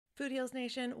Food Heals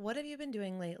Nation, what have you been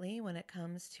doing lately when it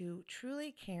comes to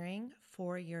truly caring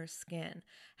for your skin?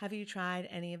 Have you tried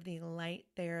any of the light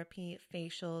therapy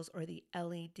facials or the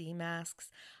LED masks?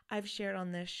 I've shared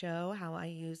on this show how I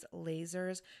use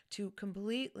lasers to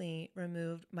completely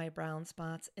remove my brown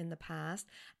spots in the past,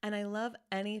 and I love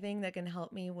anything that can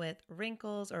help me with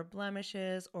wrinkles or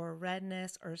blemishes or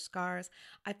redness or scars.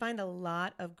 I find a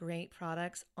lot of great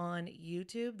products on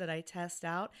YouTube that I test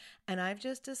out, and I've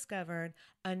just discovered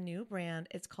a new brand.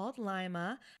 It's called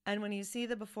Lima. And when you see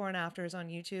the before and afters on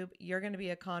YouTube, you're going to be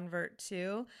a convert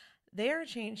too. They are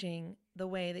changing the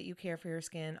way that you care for your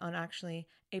skin on actually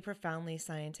a profoundly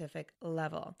scientific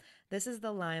level. This is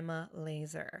the Lima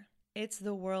laser. It's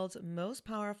the world's most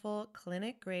powerful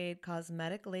clinic-grade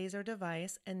cosmetic laser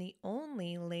device and the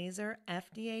only laser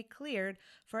FDA cleared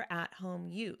for at-home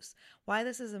use. Why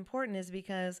this is important is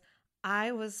because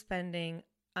I was spending,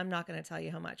 I'm not going to tell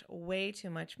you how much, way too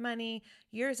much money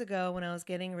years ago when I was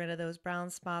getting rid of those brown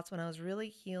spots, when I was really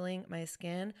healing my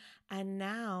skin. And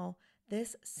now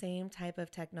this same type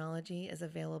of technology is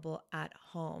available at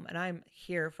home, and I'm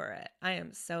here for it. I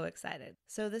am so excited.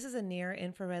 So this is a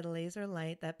near-infrared laser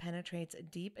light that penetrates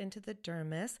deep into the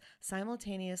dermis,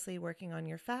 simultaneously working on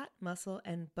your fat, muscle,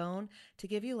 and bone to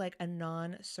give you like a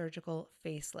non-surgical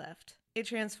facelift. It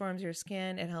transforms your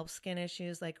skin. It helps skin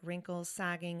issues like wrinkles,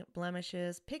 sagging,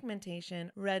 blemishes,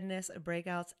 pigmentation, redness,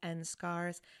 breakouts, and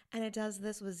scars. And it does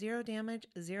this with zero damage,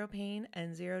 zero pain,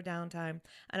 and zero downtime.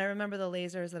 And I remember the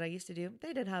lasers that I used to do,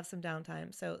 they did have some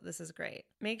downtime, so this is great.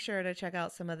 Make sure to check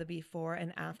out some of the before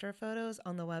and after photos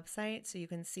on the website so you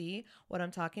can see what I'm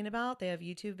talking about. They have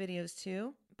YouTube videos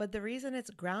too. But the reason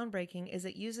it's groundbreaking is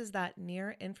it uses that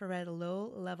near-infrared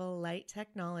low-level light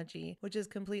technology, which is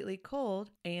completely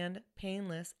cold and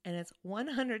painless, and it's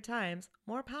 100 times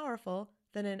more powerful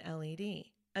than an LED.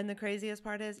 And the craziest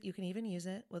part is you can even use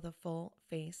it with a full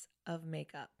face of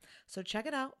makeup. So check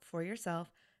it out for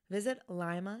yourself. Visit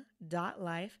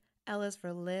lima.life. L is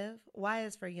for live, Y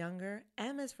is for younger,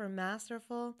 M is for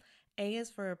masterful, A is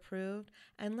for approved,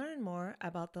 and learn more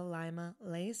about the Lima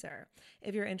laser.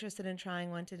 If you're interested in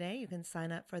trying one today, you can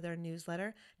sign up for their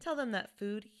newsletter. Tell them that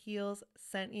Food Heals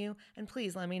sent you, and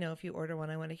please let me know if you order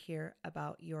one. I want to hear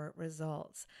about your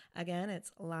results. Again,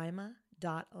 it's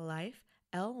lima.life,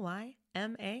 Lyma.life.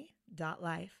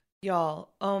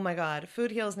 Y'all, oh my God,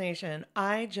 Food Heals Nation,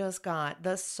 I just got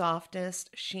the softest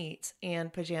sheets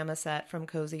and pajama set from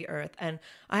Cozy Earth, and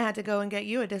I had to go and get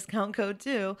you a discount code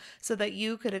too so that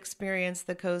you could experience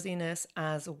the coziness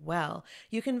as well.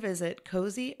 You can visit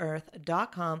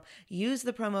CozyEarth.com, use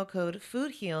the promo code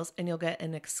FoodHeals, and you'll get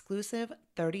an exclusive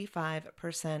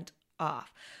 35%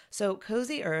 off. So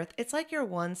Cozy Earth, it's like your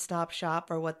one-stop shop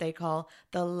for what they call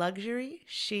the luxury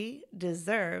she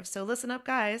deserves. So listen up,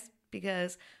 guys,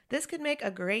 because this could make a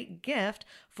great gift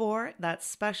for that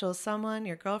special someone,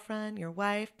 your girlfriend, your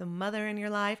wife, the mother in your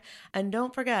life. And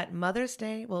don't forget, Mother's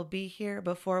Day will be here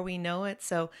before we know it.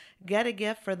 So get a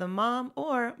gift for the mom,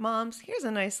 or moms, here's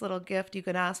a nice little gift you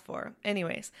could ask for.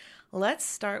 Anyways, let's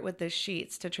start with the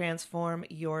sheets to transform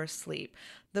your sleep.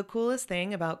 The coolest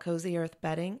thing about Cozy Earth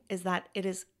bedding is that it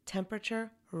is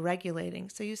temperature regulating,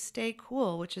 so you stay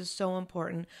cool, which is so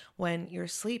important when you're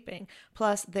sleeping.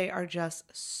 Plus, they are just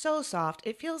so soft.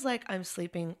 It feels like I'm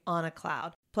sleeping on a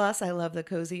cloud. Plus, I love the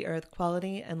Cozy Earth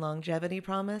quality and longevity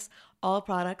promise. All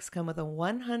products come with a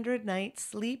 100-night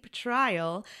sleep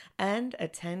trial and a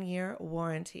 10-year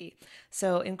warranty.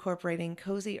 So incorporating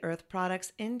Cozy Earth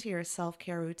products into your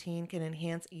self-care routine can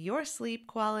enhance your sleep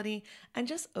quality and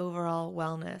just overall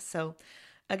wellness. So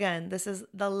again, this is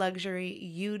the luxury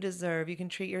you deserve. You can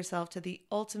treat yourself to the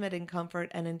ultimate in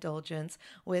comfort and indulgence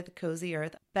with Cozy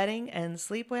Earth bedding and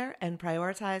sleepwear, and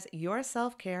prioritize your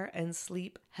self-care and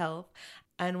sleep health.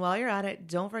 And while you're at it,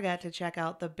 don't forget to check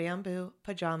out the bamboo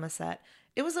pajama set.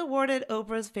 It was awarded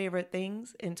Oprah's Favorite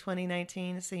Things in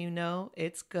 2019, so you know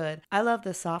it's good. I love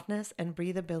the softness and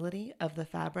breathability of the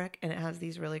fabric, and it has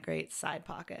these really great side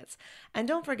pockets. And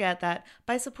don't forget that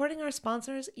by supporting our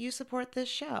sponsors, you support this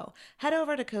show. Head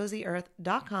over to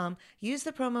CozyEarth.com, use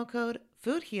the promo code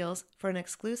FoodHeals for an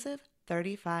exclusive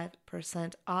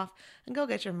 35% off, and go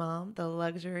get your mom the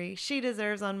luxury she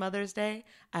deserves on Mother's Day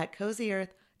at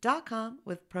CozyEarth.com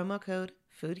with promo code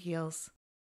FoodHeals.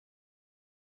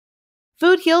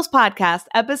 Food Heals Podcast,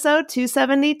 episode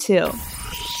 272.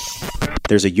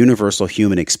 There's a universal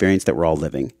human experience that we're all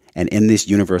living. And in this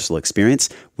universal experience,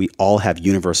 we all have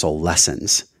universal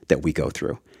lessons that we go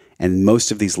through. And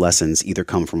most of these lessons either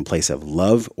come from a place of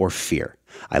love or fear.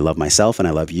 I love myself and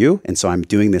I love you, and so I'm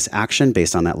doing this action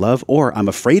based on that love, or I'm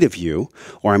afraid of you,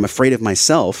 or I'm afraid of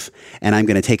myself, and I'm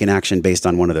going to take an action based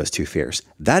on one of those two fears.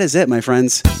 That is it, my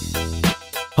friends.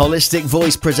 Holistic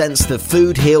Voice presents the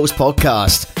Food Heals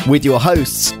podcast with your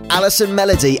hosts, Alison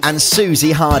Melody and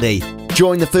Susie Hardy.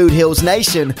 Join the Food Heals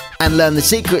Nation and learn the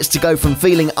secrets to go from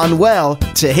feeling unwell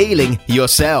to healing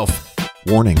yourself.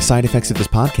 Warning, side effects of this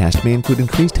podcast may include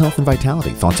increased health and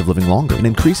vitality, thoughts of living longer, an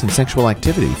increase in sexual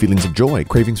activity, feelings of joy,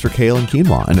 cravings for kale and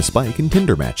quinoa, and a spike in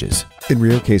Tinder matches. In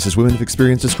rare cases, women have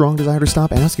experienced a strong desire to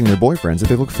stop asking their boyfriends if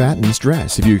they look fat and in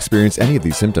stress. If you experience any of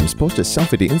these symptoms, post a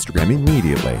selfie to Instagram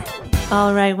immediately.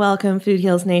 All right, welcome Food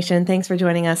Heals Nation. Thanks for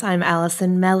joining us. I'm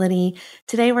Alison Melody.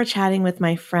 Today we're chatting with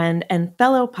my friend and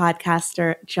fellow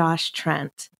podcaster, Josh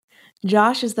Trent.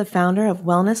 Josh is the founder of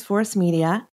Wellness Force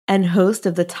Media and host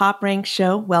of the top-ranked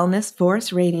show Wellness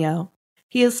Force Radio.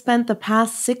 He has spent the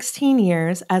past 16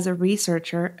 years as a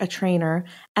researcher, a trainer,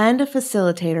 and a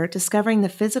facilitator discovering the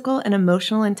physical and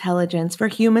emotional intelligence for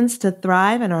humans to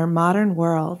thrive in our modern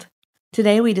world.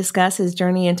 Today we discuss his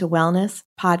journey into wellness,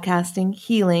 podcasting,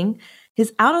 healing,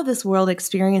 his out-of-this-world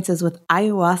experiences with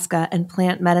ayahuasca and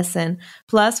plant medicine,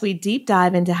 plus we deep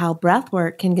dive into how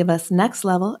breathwork can give us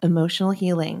next-level emotional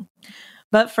healing.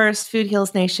 But first, Food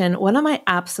Heals Nation, one of my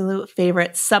absolute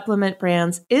favorite supplement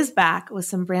brands is back with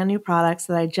some brand new products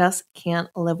that I just can't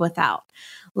live without.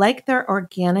 Like their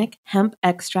organic hemp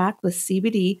extract with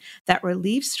CBD that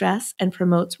relieves stress and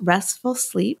promotes restful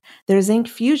sleep, their zinc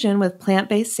fusion with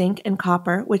plant-based zinc and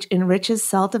copper, which enriches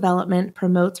cell development,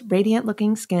 promotes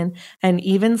radiant-looking skin, and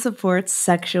even supports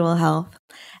sexual health.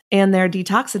 And their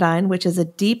Detoxidine, which is a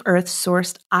deep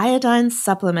earth-sourced iodine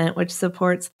supplement which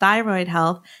supports thyroid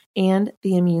health and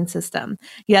the immune system.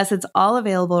 Yes, it's all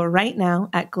available right now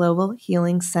at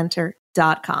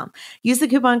globalhealingcenter.com. Use the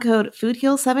coupon code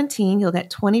FOODHEAL17. You'll get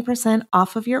 20%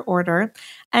 off of your order.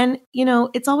 And,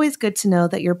 it's always good to know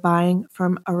that you're buying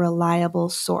from a reliable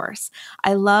source.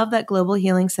 I love that Global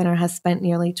Healing Center has spent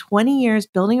nearly 20 years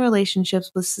building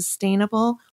relationships with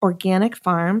sustainable organic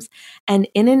farms. And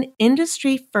in an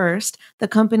industry first, the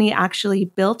company actually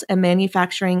built a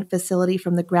manufacturing facility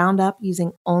from the ground up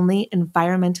using only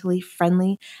environmentally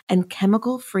friendly and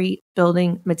chemical-free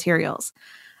building materials.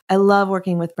 I love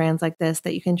working with brands like this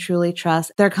that you can truly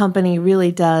trust. Their company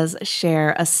really does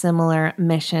share a similar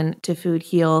mission to Food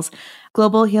Heals.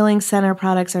 Global Healing Center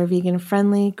products are vegan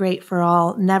friendly, great for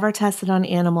all, never tested on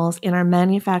animals, and are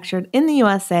manufactured in the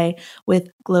USA with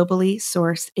globally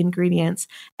sourced ingredients.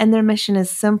 And their mission is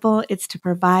simple. It's to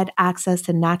provide access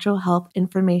to natural health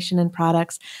information and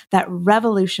products that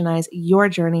revolutionize your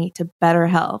journey to better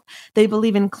health. They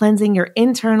believe in cleansing your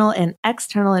internal and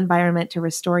external environment to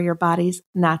restore your body's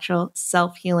natural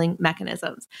self-healing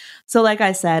mechanisms. So like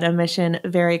I said, a mission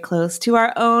very close to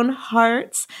our own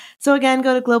hearts. So again,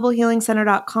 go to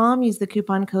globalhealingcenter.com, use the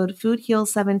coupon code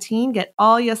FOODHEAL17, get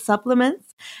all your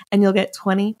supplements, and you'll get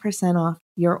 20% off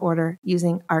your order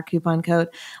using our coupon code.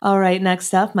 All right,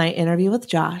 next up, my interview with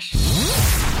Josh.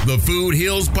 The Food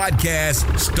Heals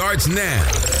Podcast starts now.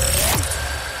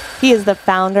 He is the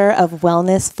founder of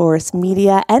Wellness Force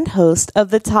Media and host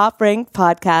of the top-ranked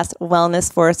podcast,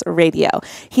 Wellness Force Radio.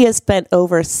 He has spent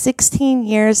over 16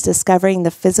 years discovering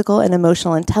the physical and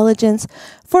emotional intelligence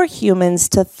for humans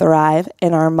to thrive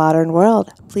in our modern world.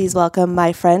 Please welcome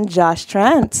my friend, Josh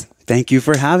Trent. Thank you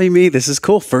for having me. This is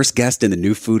cool. First guest in the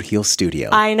new Food Heal studio.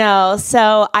 I know.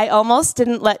 So I almost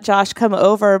didn't let Josh come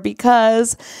over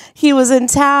because he was in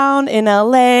town in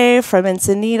LA from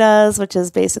Encinitas, which is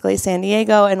basically San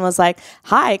Diego, and was like,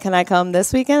 hi, can I come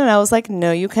this weekend? And I was like,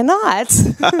 no, you cannot.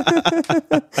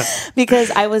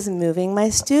 Because I was moving my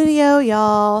studio,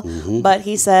 y'all. Mm-hmm. But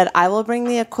he said, I will bring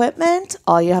the equipment.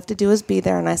 All you have to do is be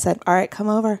there. And I said, all right, come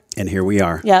over. And here we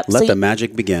are. Yep. Let the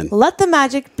magic begin. Let the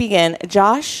magic begin.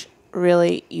 Josh,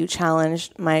 really, you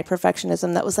challenged my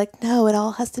perfectionism that was like, no, it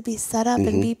all has to be set up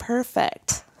and be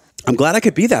perfect. I'm glad I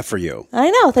could be that for you. I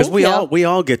know, thank you. Because we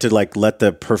all get to let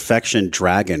the perfection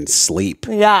dragon sleep.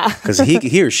 Yeah. Because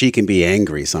he or she can be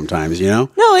angry sometimes, No,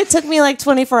 it took me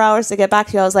 24 hours to get back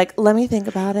to you. I was like, let me think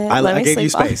about it. I gave you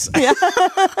space. Yeah.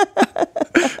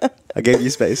 I gave you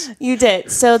space. You did.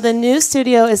 So the new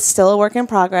studio is still a work in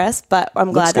progress, but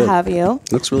I'm glad to have you.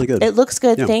 Looks really good. It looks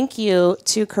good. Yeah. Thank you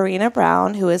to Karina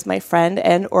Brown, who is my friend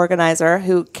and organizer,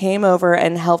 who came over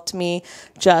and helped me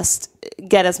just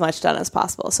get as much done as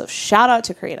possible. So shout out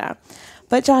to Karina.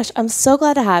 But Josh, I'm so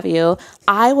glad to have you.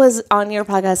 I was on your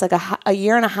podcast a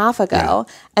year and a half ago,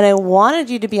 and I wanted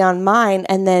you to be on mine,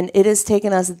 and then it has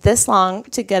taken us this long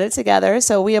to get it together.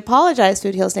 So we apologize,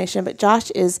 Food Heals Nation, but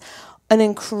Josh is an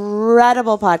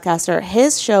incredible podcaster.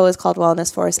 His show is called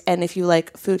Wellness Force, and if you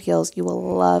like Food Heals, you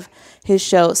will love his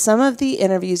show. Some of the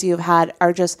interviews you've had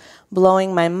are just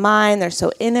blowing my mind. They're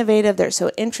so innovative. They're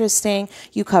so interesting.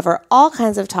 You cover all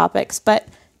kinds of topics, but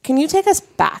can you take us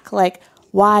back?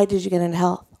 Why did you get into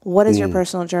health? What is your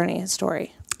personal journey and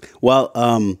story? Well,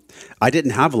 I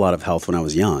didn't have a lot of health when I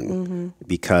was young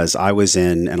because I was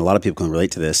in, and a lot of people can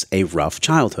relate to this, a rough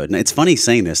childhood. And it's funny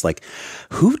saying this, like,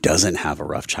 who doesn't have a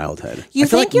rough childhood? You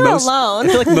think you're alone. I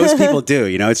feel like most people do.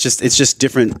 You know, it's just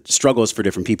different struggles for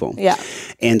different people. Yeah.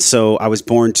 And so I was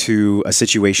born to a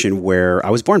situation where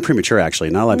I was born premature, actually.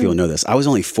 Not a lot of people know this. I was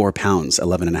only 4 pounds,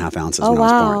 11 and a half ounces when I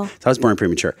was born. So I was born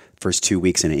premature. First 2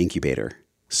 weeks in an incubator.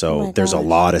 So there's a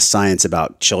lot of science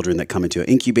about children that come into an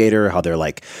incubator, how they're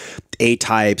like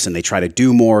A-types and they try to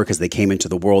do more because they came into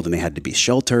the world and they had to be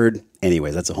sheltered.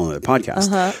 Anyways, that's a whole other podcast.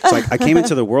 So I came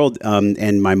into the world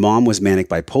and my mom was manic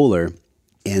bipolar.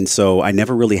 And so I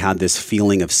never really had this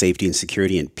feeling of safety and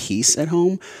security and peace at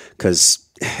home because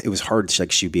it was hard.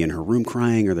 Like she'd be in her room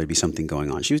crying or there'd be something going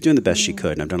on. She was doing the best she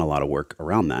could. And I've done a lot of work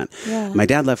around that. Yeah. My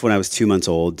dad left when I was 2 months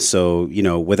old. So, you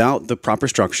know, without the proper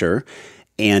structure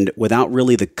and without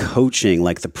really the coaching,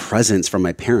 like the presence from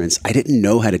my parents, I didn't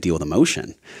know how to deal with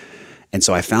emotion. And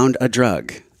so I found a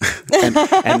drug.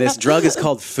 and this drug is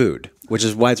called food, which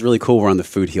is why it's really cool we're on the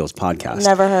Food Heals podcast.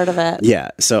 Never heard of it. Yeah.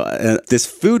 So this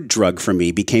food drug for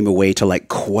me became a way to like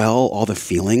quell all the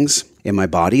feelings in my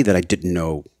body that I didn't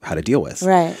know how to deal with.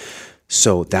 Right.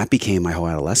 So that became my whole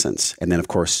adolescence. And then, of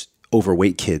course,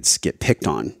 overweight kids get picked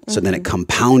on. So then it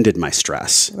compounded my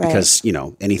stress because, you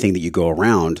know, anything that you go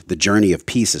around, the journey of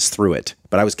peace is through it.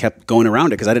 But I was kept going around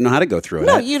it because I didn't know how to go through it.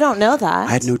 No, you don't know that.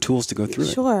 I had no tools to go through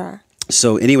it. Sure.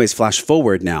 So anyways, flash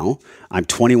forward now. I'm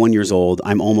 21 years old.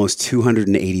 I'm almost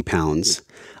 280 pounds.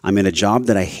 I'm in a job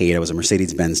that I hate. I was a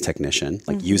Mercedes-Benz technician,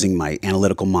 like using my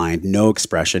analytical mind, no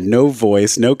expression, no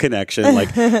voice, no connection,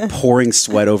 like pouring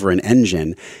sweat over an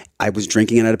engine. I was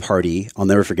drinking it at a party. I'll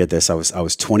never forget this. I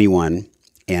was 21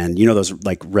 and you know those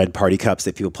like red party cups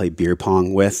that people play beer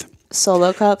pong with?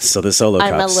 Solo cups? So the solo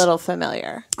cups. I'm a little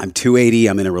familiar. I'm 280.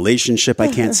 I'm in a relationship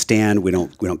I can't stand. We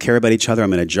don't care about each other.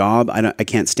 I'm in a job I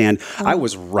can't stand. I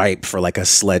was ripe for like a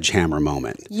sledgehammer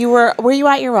moment. Were you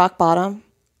at your rock bottom?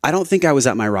 I don't think I was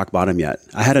at my rock bottom yet.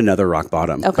 I had another rock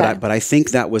bottom. Okay. But I think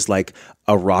that was like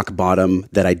a rock bottom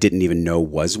that I didn't even know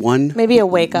was one. Maybe a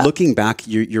wake up. Looking back,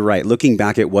 you're right. Looking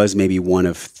back, it was maybe one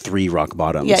of 3 rock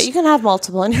bottoms. Yeah, you can have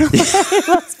multiple in your life.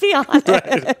 Let's be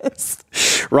honest.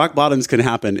 Right. Rock bottoms can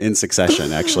happen in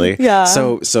succession, actually. Yeah.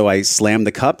 So I slammed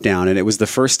the cup down, and it was the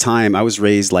first time I was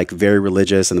raised like very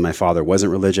religious, and then my father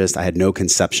wasn't religious. I had no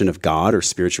conception of God or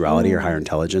spirituality or higher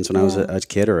intelligence when I was a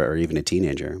kid or even a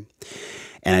teenager.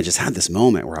 And I just had this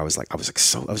moment where I was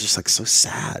just so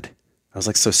sad. I was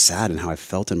like so sad in how I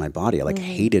felt in my body. I like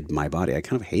hated my body. I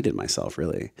kind of hated myself,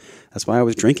 really. That's why I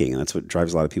was drinking. And that's what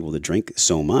drives a lot of people to drink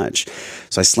so much.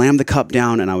 So I slammed the cup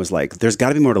down and I was like, there's got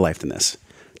to be more to life than this.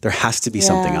 There has to be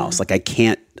something else. Like I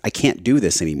can't do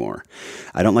this anymore.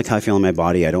 I don't like how I feel in my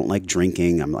body. I don't like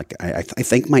drinking. I'm like, I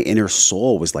think my inner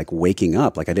soul was like waking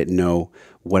up. Like I didn't know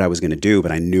what I was going to do,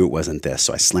 but I knew it wasn't this.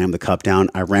 So I slammed the cup down.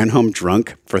 I ran home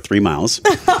drunk for 3 miles.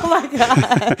 Oh my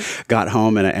God. Got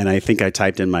home and I think I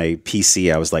typed in my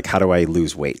PC. I was like, how do I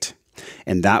lose weight?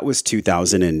 And that was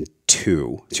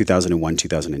 2001,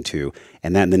 2002.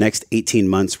 And then the next 18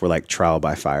 months were like trial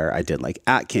by fire. I did like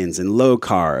Atkins and low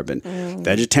carb and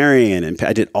vegetarian and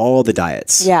I did all the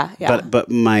diets. Yeah. But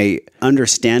my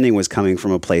understanding was coming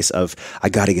from a place of, I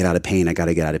got to get out of pain.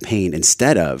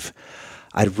 Instead of,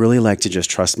 I'd really like to just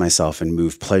trust myself and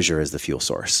move pleasure as the fuel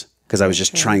source. Because I was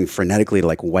just trying frenetically to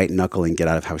like white knuckle and get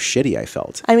out of how shitty I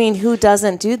felt. I mean, who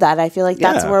doesn't do that? I feel like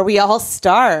that's where we all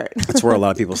start. That's where a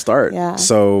lot of people start. Yeah.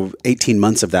 So 18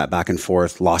 months of that back and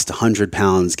forth, lost 100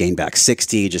 pounds, gained back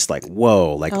 60, just like,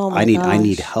 whoa, like I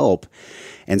need help.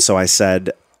 And so I said,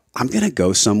 I'm going to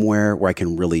go somewhere where I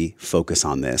can really focus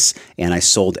on this. And I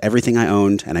sold everything I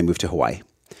owned and I moved to Hawaii.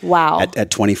 Wow.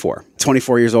 At 24.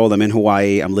 24 years old, I'm in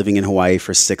Hawaii. I'm living in Hawaii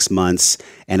for 6 months,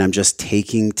 and I'm just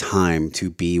taking time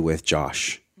to be with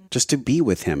Josh, just to be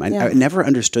with him. I never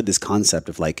understood this concept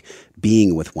of like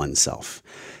being with oneself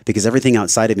because everything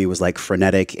outside of me was like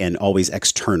frenetic and always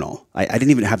external. I didn't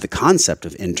even have the concept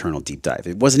of internal deep dive.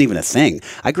 It wasn't even a thing.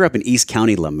 I grew up in East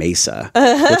County, La Mesa,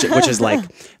 which is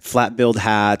like flat-billed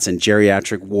hats and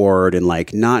geriatric ward and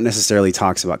like not necessarily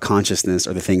talks about consciousness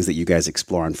or the things that you guys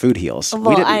explore on Food Heals.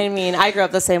 Well, I mean, I grew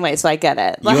up the same way, so I get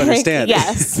it. You understand?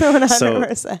 Yes,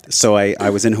 100%. So I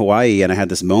was in Hawaii and I had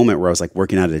this moment where I was like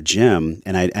working out at a gym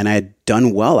and I had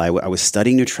done well. I was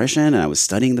studying nutrition and I was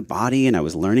studying the body and I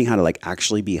was learning how to like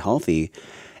actually be healthy.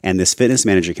 And this fitness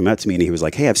manager came up to me and he was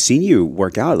like, hey, I've seen you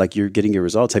work out. Like you're getting your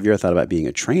results. Have you ever thought about being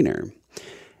a trainer?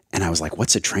 And I was like,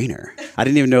 what's a trainer? I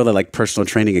didn't even know that like personal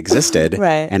training existed.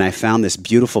 Right. And I found this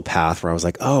beautiful path where I was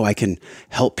like, oh, I can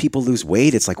help people lose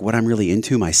weight. It's like what I'm really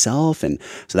into myself. And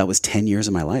so that was 10 years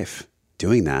of my life.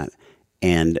 doing that.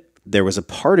 And there was a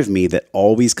part of me that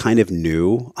always kind of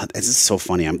knew. This is so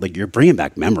funny. I'm like, you're bringing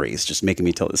back memories, just making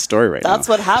me tell this story right now. That's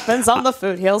what happens on the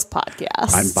Food Heals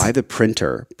podcast. I'm by the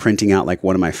printer printing out like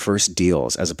one of my first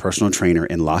deals as a personal trainer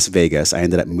in Las Vegas. I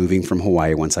ended up moving from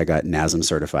Hawaii once I got NASM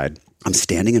certified. I'm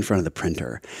standing in front of the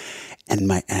printer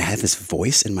and I had this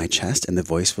voice in my chest, and the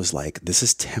voice was like, this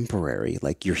is temporary.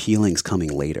 Like, your healing's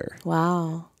coming later.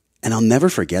 Wow. And I'll never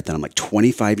forget that. I'm like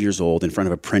 25 years old in front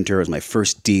of a printer. It was my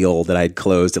first deal that I had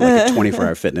closed at like a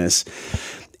 24-hour fitness.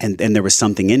 And there was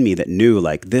something in me that knew,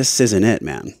 like, this isn't it,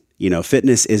 man. You know,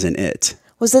 fitness isn't it.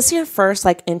 Was this your first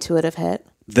like intuitive hit?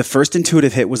 The first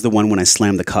intuitive hit was the one when I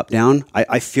slammed the cup down.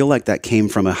 I feel like that came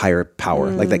from a higher power.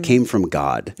 Like that came from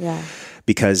God. Yeah.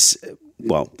 Because,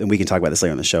 well, and we can talk about this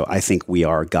later on the show. I think we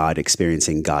are God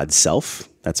experiencing God's self.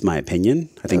 That's my opinion.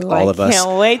 I think all of us.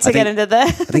 Can't wait to get into that.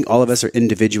 I think all of us are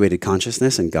individuated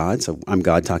consciousness and God. So I'm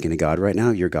God talking to God right now.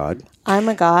 You're God. I'm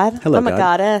a god. Hello, I'm God. a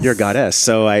goddess. You're a goddess.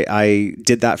 So I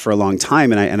did that for a long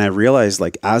time. And I realized,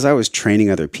 like, as I was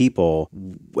training other people,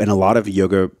 and a lot of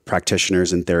yoga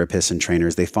practitioners and therapists and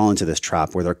trainers, they fall into this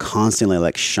trap where they're constantly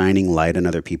like shining light on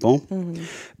other people. Mm-hmm.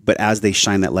 But as they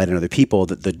shine that light on other people,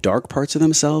 the dark parts of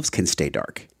themselves can stay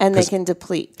dark. And they can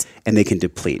deplete.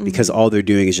 Because all they're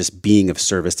doing is just being of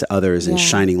service to others and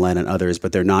shining light on others,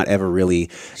 but they're not ever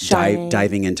really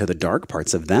diving into the dark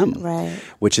parts of them. Right.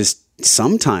 Which is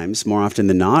sometimes, more often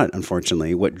than not,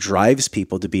 unfortunately, what drives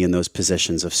people to be in those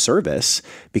positions of service.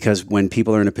 Because when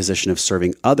people are in a position of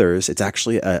serving others, it's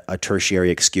actually a tertiary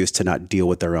excuse to not deal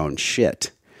with their own shit.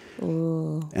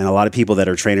 Ooh. And a lot of people that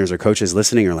are trainers or coaches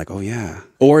listening are like, oh yeah.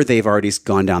 Or they've already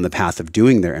gone down the path of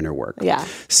doing their inner work. Yeah.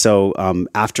 So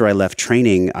after I left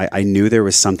training, I knew there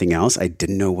was something else. I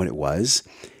didn't know what it was.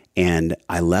 And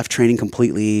I left training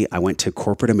completely. I went to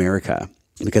corporate America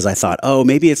because I thought, oh,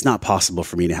 maybe it's not possible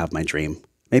for me to have my dream.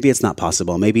 Maybe it's not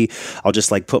possible. Maybe I'll just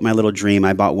like put my little dream.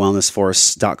 I bought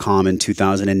wellnessforce.com in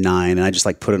 2009 and I just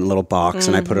like put it in a little box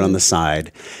and I put it on the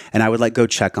side. And I would like go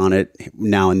check on it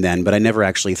now and then, but I never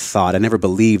actually thought, I never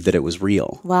believed that it was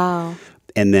real. Wow.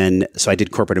 And then, so I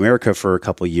did corporate America for a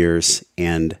couple of years.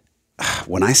 And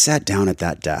when I sat down at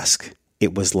that desk,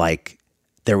 it was like,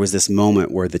 there was this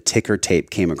moment where the ticker tape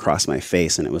came across my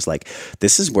face and it was like,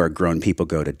 this is where grown people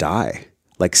go to die.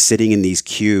 Like sitting in these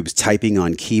cubes, typing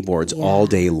on keyboards all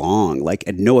day long. Like,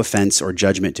 and no offense or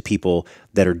judgment to people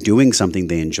that are doing something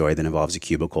they enjoy that involves a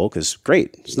cubicle, because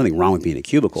great, there's nothing wrong with being a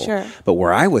cubicle. Sure. But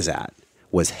where I was at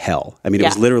was hell. I mean, it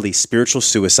was literally spiritual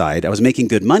suicide. I was making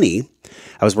good money.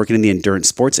 I was working in the endurance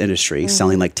sports industry,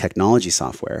 selling like technology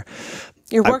software.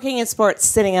 You're working in sports,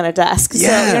 sitting at a desk, so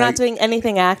you're not doing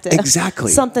anything active.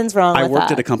 Exactly. Something's wrong with that. I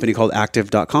worked at a company called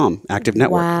Active.com, Active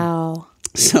Network. Wow.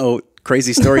 So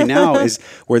crazy story now is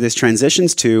where this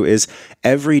transitions to is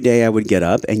every day I would get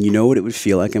up and you know what it would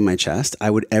feel like in my chest?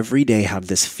 I would every day have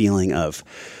this feeling of,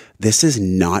 this is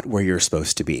not where you're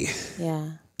supposed to be.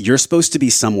 Yeah. You're supposed to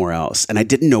be somewhere else. And I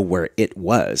didn't know where it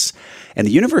was. And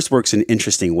the universe works in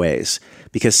interesting ways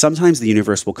because sometimes the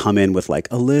universe will come in with like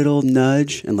a little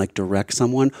nudge and like direct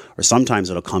someone, or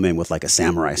sometimes it'll come in with like a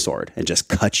samurai sword and just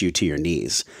cut you to your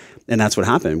knees. And that's what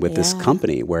happened with this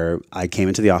company where I came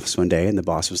into the office one day and the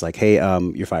boss was like, hey,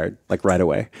 you're fired, like right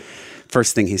away.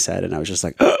 First thing he said. And I was just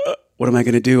like, what am I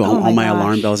going to do? All my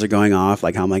alarm bells are going off.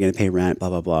 Like, how am I going to pay rent? Blah,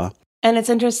 blah, blah. And it's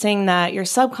interesting that your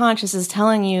subconscious is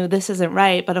telling you this isn't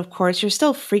right, but of course you're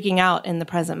still freaking out in the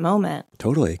present moment.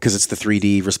 Totally, because it's the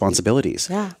 3D responsibilities.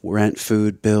 Yeah. Rent,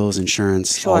 food, bills,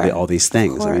 insurance, all these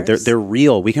things. I mean, course. they're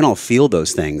real. We can all feel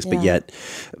those things, but yet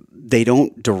they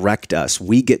don't direct us.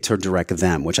 We get to direct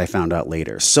them, which I found out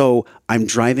later. So I'm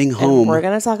driving home. And we're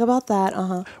going to talk about that.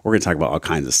 We're going to talk about all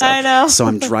kinds of stuff. I know. So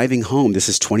I'm driving home. This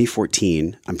is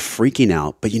 2014. I'm freaking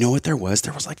out. But you know what there was?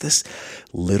 There was like this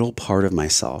little part of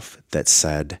myself that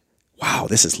said, wow,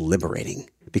 this is liberating.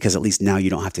 Because at least now you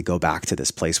don't have to go back to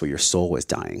this place where your soul was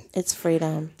dying. It's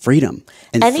freedom. Freedom.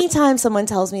 And anytime someone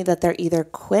tells me that they're either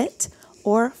quit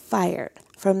or fired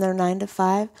from their 9 to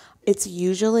 5, it's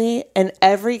usually, in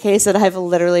every case that I've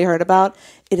literally heard about,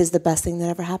 it is the best thing that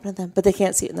ever happened to them, but they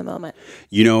can't see it in the moment.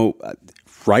 You know,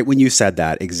 right when you said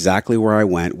that, exactly where I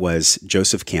went was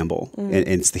Joseph Campbell, and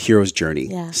it's the hero's journey,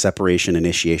 separation,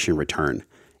 initiation, return.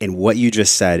 And what you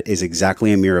just said is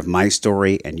exactly a mirror of my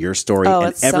story and your story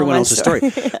and everyone else's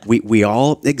story. We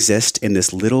all exist in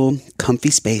this little comfy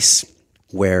space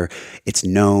where it's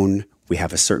known. We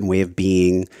have a certain way of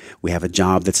being. We have a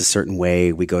job that's a certain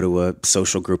way. We go to a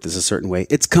social group that's a certain way.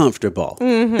 It's comfortable.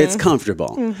 Mm-hmm. It's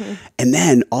comfortable. Mm-hmm. And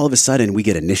then all of a sudden we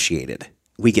get initiated.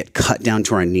 we get cut down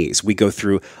to our knees. We go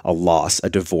through a loss, a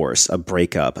divorce, a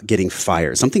breakup, getting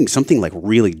fired, something like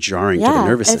really jarring to the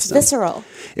nervous system. It's visceral.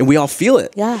 And we all feel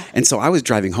it. Yeah. And so I was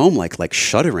driving home like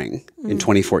shuddering in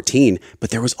 2014, but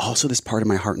there was also this part of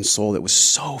my heart and soul that was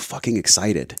so fucking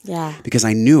excited. Yeah. Because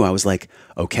I knew, I was like,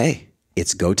 okay,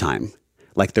 it's go time.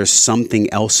 Like there's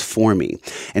something else for me.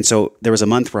 And so there was a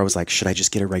month where I was like, should I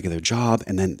just get a regular job?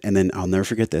 And then I'll never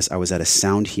forget this. I was at a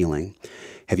sound healing.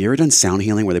 Have you ever done sound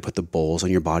healing where they put the bowls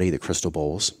on your body, the crystal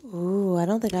bowls? Ooh, I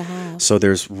don't think I have. So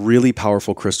there's really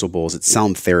powerful crystal bowls. It's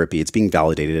sound therapy. It's being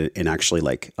validated in actually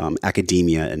like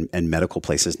academia and medical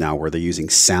places now where they're using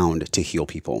sound to heal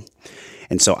people.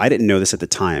 And so I didn't know this at the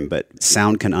time, but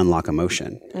sound can unlock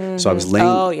emotion. Mm-hmm. So I was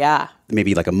laying,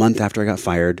 maybe like a month after I got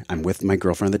fired, I'm with my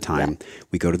girlfriend at the time. Yeah.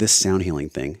 We go to this sound healing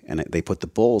thing and they put the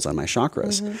bowls on my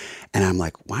chakras. Mm-hmm. And I'm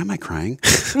like, why am I crying?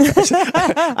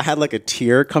 I had like a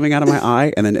tear coming out of my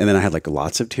eye and then I had like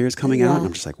lots of tears coming out. And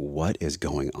I'm just like, what is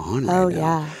going on right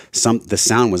now? Yeah. The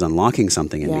sound was unlocking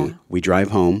something in me. We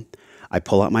drive home. I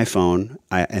pull out my phone,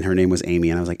 and her name was Amy,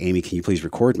 and I was like, Amy, can you please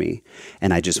record me?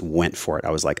 And I just went for it.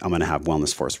 I was like, I'm going to have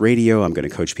Wellness Force Radio. I'm going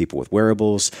to coach people with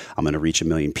wearables. I'm going to reach 1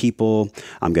 million people.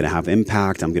 I'm going to have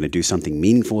impact. I'm going to do something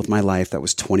meaningful with my life. That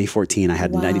was 2014. I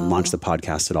hadn't even launched the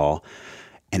podcast at all.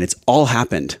 And it's all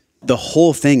happened. The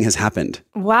whole thing has happened.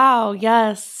 Wow.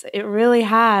 Yes, it really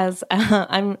has.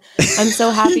 I'm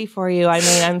so happy for you. I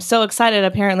mean, I'm so excited.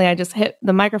 Apparently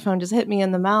the microphone just hit me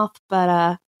in the mouth,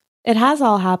 but it has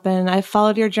all happened. I've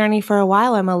followed your journey for a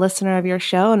while. I'm a listener of your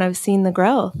show and I've seen the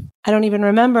growth. I don't even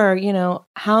remember,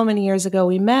 how many years ago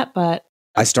we met, but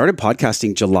I started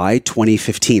podcasting July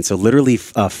 2015. So literally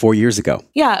 4 years ago.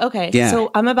 Yeah. Okay. Yeah.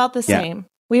 So I'm about the same. Yeah.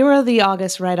 We were the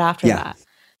August right after that.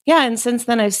 Yeah. And since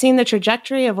then I've seen the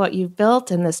trajectory of what you've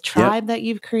built and this tribe that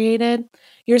you've created.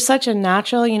 You're such a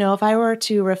natural, if I were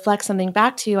to reflect something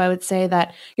back to you, I would say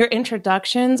that your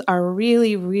introductions are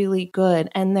really, really good.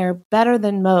 And they're better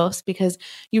than most because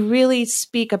you really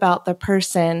speak about the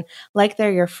person like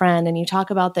they're your friend. And you talk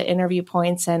about the interview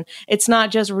points. And it's not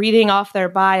just reading off their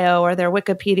bio or their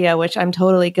Wikipedia, which I'm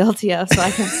totally guilty of. So I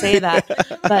can say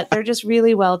that. But they're just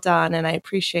really well done. And I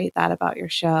appreciate that about your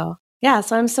show. Yeah,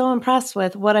 so I'm so impressed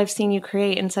with what I've seen you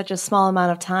create in such a small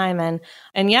amount of time.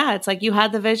 And yeah, it's like you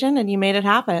had the vision and you made it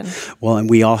happen. Well, and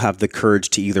we all have the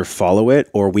courage to either follow it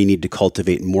or we need to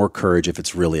cultivate more courage if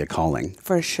it's really a calling.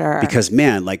 For sure. Because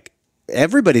man, like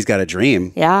everybody's got a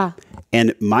dream. Yeah.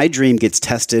 And my dream gets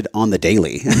tested on the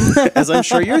daily, as I'm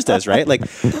sure yours does, right? Like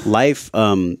life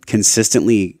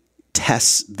consistently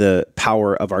tests the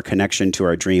power of our connection to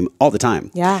our dream all the time.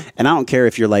 Yeah. And I don't care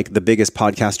if you're like the biggest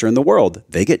podcaster in the world,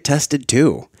 they get tested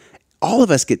too. All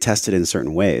of us get tested in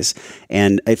certain ways.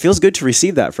 And it feels good to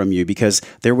receive that from you because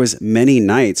there was many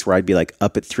nights where I'd be like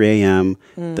up at 3 a.m.,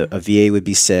 a VA would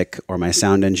be sick or my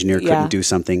sound engineer couldn't do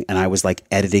something. And I was like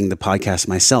editing the podcast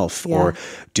myself or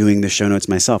doing the show notes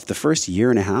myself. The first year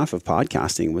and a half of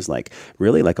podcasting was like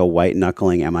really like a white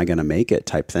knuckling, am I going to make it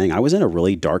type thing. I was in a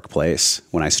really dark place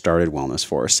when I started Wellness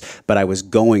Force, but I was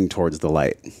going towards the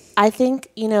light. I think,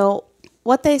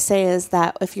 what they say is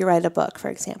that if you write a book, for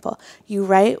example, you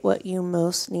write what you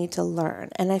most need to learn.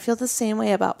 And I feel the same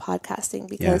way about podcasting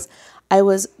because I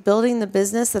was building the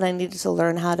business that I needed to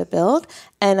learn how to build,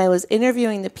 and I was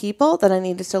interviewing the people that I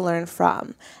needed to learn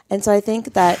from. And so I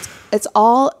think that it's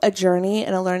all a journey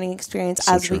and a learning experience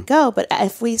as we go. But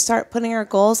if we start putting our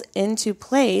goals into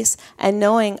place and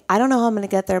knowing, I don't know how I'm going to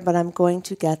get there, but I'm going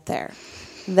to get there,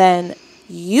 then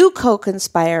you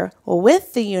co-conspire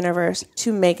with the universe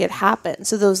to make it happen.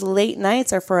 So those late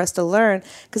nights are for us to learn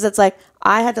because it's like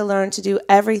I had to learn to do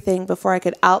everything before I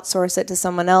could outsource it to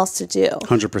someone else to do.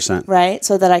 100%. Right?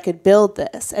 So that I could build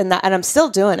this. And I'm still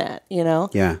doing it,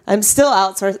 Yeah. I'm still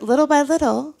outsourced little by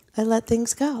little. I let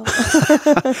things go.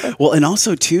 Well, and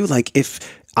also too, like if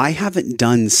I haven't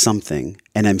done something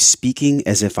and I'm speaking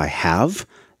as if I have,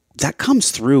 that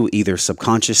comes through either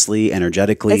subconsciously,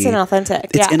 energetically. It's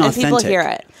inauthentic. It's inauthentic. And people hear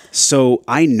it. So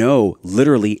I know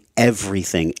literally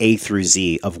everything A through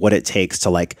Z of what it takes to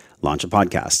like launch a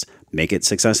podcast, make it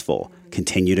successful,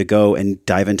 continue to go and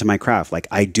dive into my craft. Like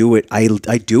I do it. I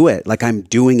do it. Like I'm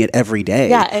doing it every day.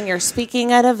 Yeah. And you're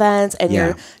speaking at events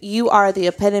and you are the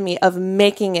epitome of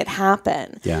making it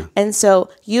happen. Yeah. And so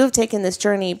you have taken this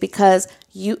journey because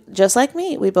you, just like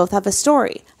me, we both have a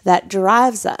story that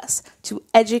drives us to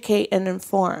educate and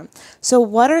inform. So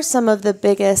what are some of the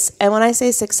biggest, and when I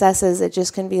say successes, it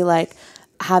just can be like,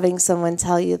 having someone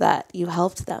tell you that you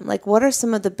helped them? Like, what are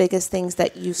some of the biggest things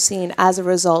that you've seen as a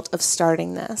result of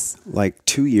starting this? Like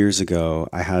 2 years ago,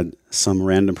 I had some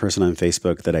random person on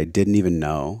Facebook that I didn't even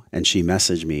know. And she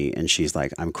messaged me and she's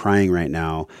like, I'm crying right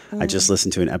now. I just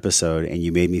listened to an episode and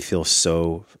you made me feel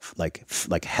so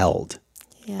like held.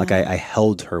 Yeah. Like I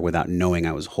held her without knowing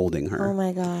I was holding her. Oh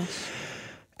my gosh.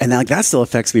 And like that still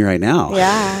affects me right now.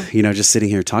 Yeah. Just sitting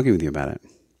here talking with you about it.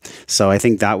 So I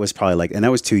think that was probably and that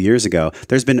was 2 years ago.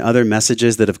 There's been other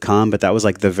messages that have come, but that was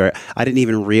like I didn't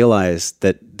even realize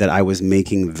that I was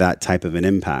making that type of an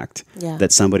impact. Yeah.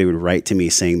 That somebody would write to me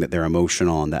saying that they're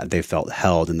emotional and that they felt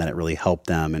held and that it really helped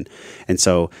them. And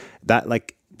so that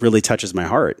really touches my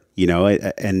heart,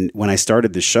 and when I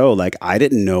started the show, I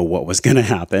didn't know what was going to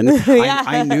happen. Yeah.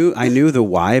 I knew the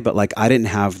why, but I didn't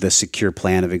have the secure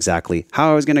plan of exactly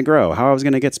how I was going to grow, how I was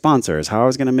going to get sponsors, how I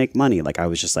was going to make money. I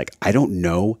was just I don't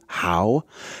know how,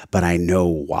 but I know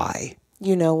why.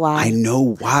 You know why? I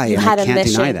know why. You and had I a can't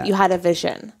mission. deny that. You had a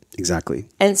vision. Exactly.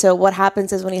 And so what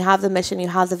happens is when you have the mission, you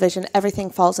have the vision, everything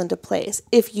falls into place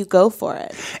if you go for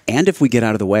it. And if we get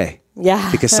out of the way.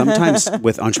 Yeah. Because sometimes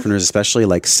with entrepreneurs, especially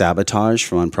sabotage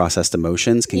from unprocessed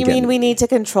emotions can You get... mean we need to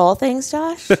control things,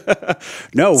 Josh?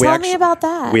 No. Tell me about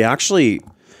that. We actually,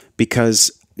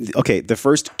 because... Okay, the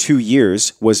first 2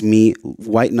 years was me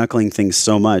white knuckling things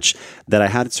so much that I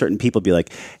had certain people be like,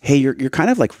 "Hey, you're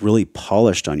kind of really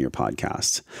polished on your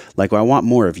podcast. I want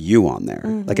more of you on there.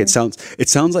 Mm-hmm. It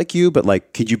sounds like you, but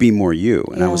could you be more you?"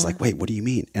 And I was like, "Wait, what do you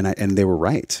mean?" And they were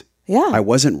right. Yeah. I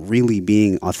wasn't really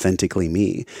being authentically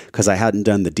me because I hadn't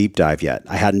done the deep dive yet.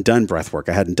 I hadn't done breathwork.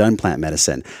 I hadn't done plant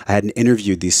medicine. I hadn't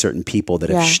interviewed these certain people that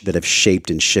have shaped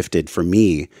and shifted for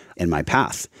me in my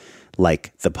path.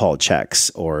 Like the Paul Checks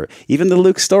or even the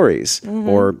Luke Stories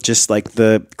or just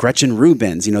the Gretchen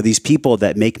Rubins, these people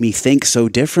that make me think so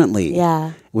differently.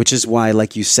 Yeah. Which is why,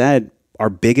 like you said, our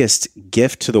biggest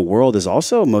gift to the world is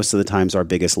also most of the times our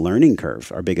biggest learning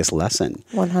curve, our biggest lesson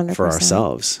 100%. for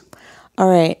ourselves. All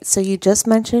right. So you just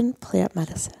mentioned plant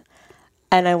medicine.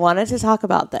 And I wanted to talk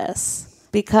about this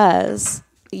because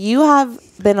you have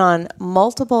been on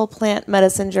multiple plant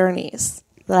medicine journeys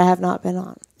that I have not been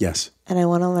on. Yes. And I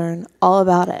want to learn all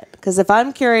about it. Because if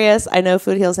I'm curious, I know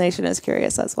Food Heals Nation is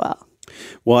curious as well.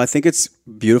 Well, I think it's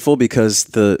beautiful because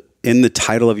in the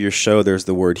title of your show, there's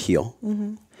the word heal.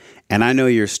 Mm-hmm. And I know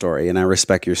your story and I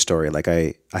respect your story.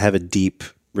 I have a deep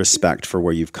respect for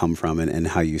where you've come from and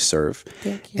how you serve.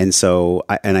 Thank you. And so,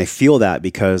 I feel that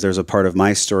because there's a part of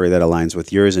my story that aligns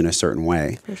with yours in a certain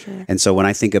way. For sure. And so when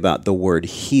I think about the word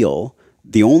heal,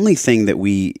 the only thing that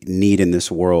we need in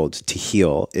this world to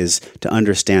heal is to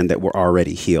understand that we're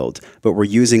already healed. But we're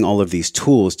using all of these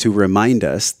tools to remind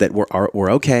us that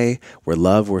we're okay, we're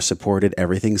loved, we're supported,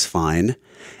 everything's fine,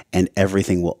 and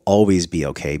everything will always be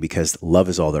okay because love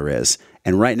is all there is.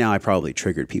 And right now I probably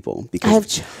triggered people I have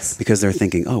chills. because they're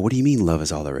thinking, oh, what do you mean love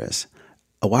is all there is?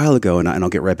 A while ago, and I'll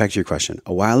get right back to your question.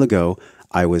 A while ago,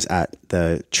 I was at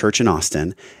the church in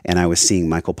Austin and I was seeing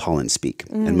Michael Pollan speak.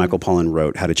 And Michael Pollan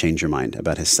wrote How to Change Your Mind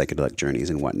about his psychedelic journeys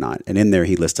and whatnot. And in there,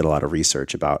 he listed a lot of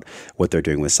research about what they're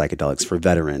doing with psychedelics for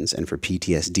veterans and for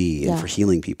PTSD and for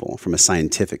healing people from a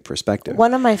scientific perspective.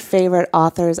 One of my favorite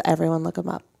authors, everyone look him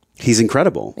up. He's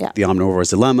incredible. Yeah. The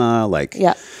Omnivore's Dilemma.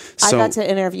 Yeah. So, I got to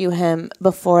interview him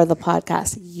before the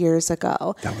podcast years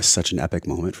ago. that was such an epic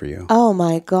moment for you. Oh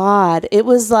my God. It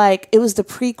was the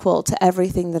prequel to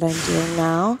everything that I'm doing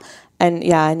now. And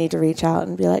yeah, I need to reach out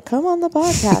and be like, come on the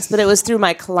podcast. But it was through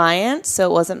my client,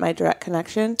 so it wasn't my direct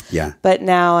connection. Yeah. But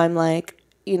now I'm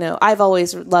I've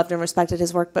always loved and respected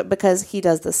his work, but because he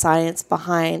does the science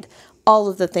behind all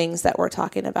of the things that we're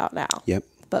talking about now. Yep.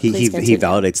 But He please continue.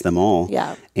 validates them all.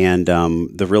 Yeah. And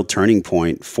the real turning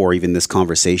point for even this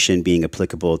conversation being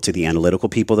applicable to the analytical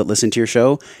people that listen to your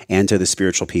show and to the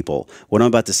spiritual people. What I'm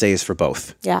about to say is for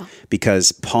both. Yeah.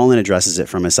 Because Pollan addresses it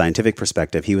from a scientific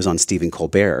perspective. He was on Stephen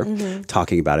Colbert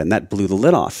talking about it, and that blew the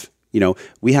lid off.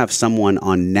 We have someone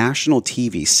on national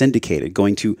TV, syndicated,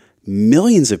 going to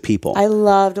millions of people. I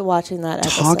loved watching that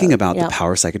episode. Talking about the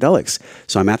power of psychedelics.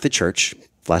 So I'm at the church.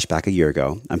 Flashback a year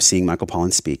ago, I'm seeing Michael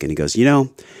Pollan speak, and he goes,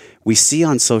 we see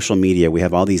on social media, we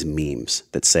have all these memes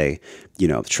that say,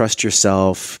 trust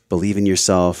yourself, believe in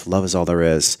yourself, love is all there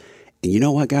is. And you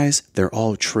know what, guys? They're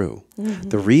all true. Mm-hmm.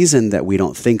 The reason that we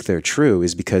don't think they're true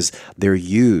is because they're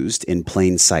used in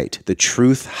plain sight. The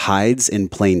truth hides in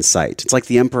plain sight. It's like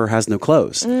the emperor has no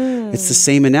clothes. It's the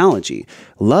same analogy.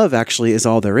 Love actually is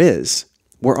all there is.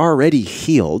 We're already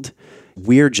healed.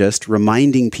 We're just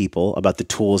reminding people about the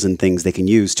tools and things they can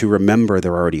use to remember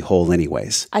they're already whole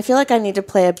anyways. I feel like I need to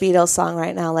play a Beatles song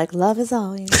right now, like Love Is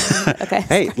All You Need. Okay.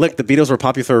 Hey, look, the Beatles were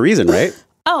popular for a reason, right?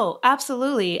 Oh,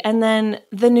 absolutely. And then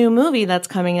the new movie that's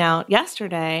coming out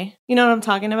yesterday, you know what I'm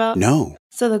talking about? No.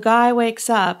 So the guy wakes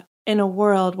up in a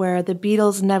world where the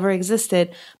Beatles never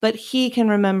existed, but he can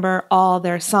remember all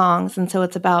their songs. And so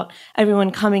it's about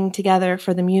everyone coming together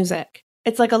for the music.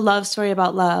 It's like a love story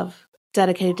about love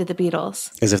dedicated to the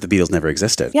Beatles. As if the Beatles never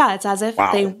existed. Yeah, it's as if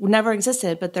Wow. they never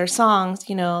existed, but their songs,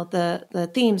 you know, the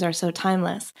themes are so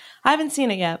timeless. I haven't seen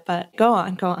it yet, but go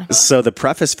on. So the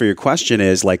preface for your question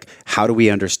is like, how do we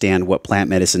understand what plant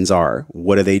medicines are?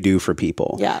 What do they do for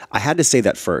people? Yeah. I had to say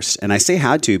that first. And I say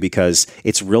had to because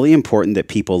it's really important that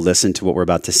people listen to what we're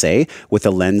about to say with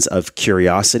a lens of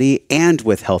curiosity and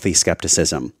with healthy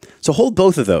skepticism. So hold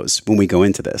both of those when we go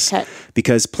into this. Okay.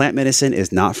 Because plant medicine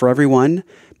is not for everyone.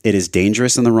 It is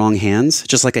dangerous in the wrong hands,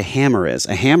 just like a hammer is.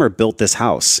 A hammer built this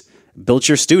house, built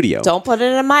your studio. Don't put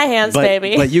it in my hands,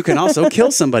 baby. But you can also kill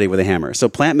somebody with a hammer. So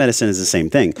plant medicine is the same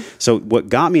thing. So what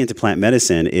got me into plant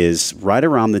medicine is right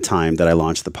around the time that I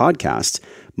launched the podcast,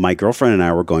 my girlfriend and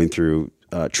I were going through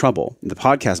trouble. The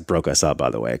podcast broke us up,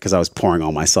 by the way, because I was pouring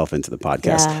all myself into the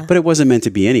podcast. Yeah. But it wasn't meant to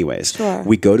be anyways. Sure.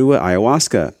 We go to an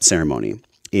ayahuasca ceremony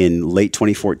in late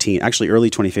 2014, actually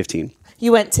early 2015.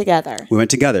 You went together. We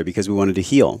went together because we wanted to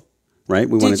heal, right?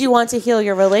 Did you want to heal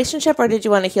your relationship or did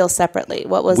you want to heal separately?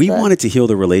 What was We wanted to heal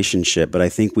the relationship, but I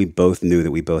think we both knew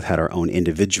that we both had our own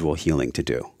individual healing to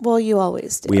do. Well, you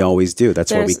always do. We always do.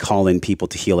 That's why we call in people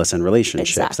to heal us in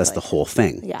relationships. Exactly. That's the whole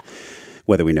thing. Yeah.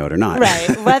 Whether we know it or not.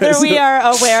 Right. Whether we are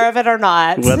aware of it or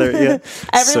not.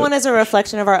 Everyone is a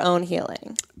reflection of our own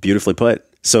healing. Beautifully put.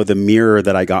 So the mirror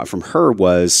that I got from her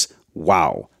was,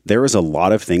 wow, there is a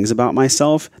lot of things about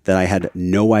myself that I had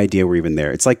no idea were even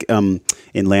there. It's like in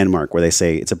Landmark where they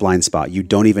say it's a blind spot. You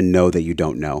don't even know that you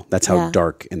don't know. That's how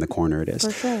dark in the corner it is.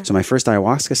 For sure. So my first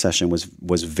ayahuasca session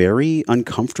was very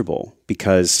uncomfortable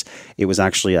because it was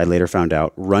actually, I later found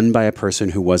out, run by a person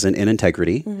who wasn't in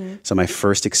integrity. Mm-hmm. So my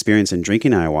first experience in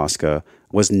drinking ayahuasca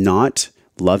was not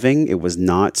loving. It was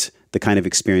not the kind of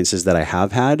experiences that I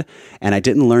have had, and I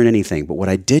didn't learn anything. But what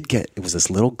I did get, it was this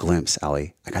little glimpse,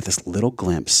 Allie. I got this little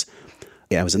glimpse.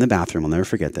 Yeah, I was in the bathroom. I'll never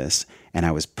forget this. And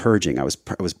I was purging. I was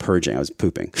purging. I was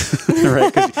pooping.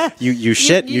 Right? 'Cause you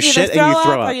shit, you shit, and you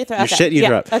throw up. You shit, and you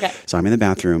throw up. Okay. So I'm in the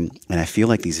bathroom, and I feel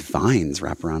like these vines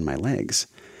wrap around my legs.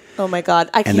 Oh my God,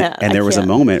 I can't. And there was a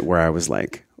moment where I was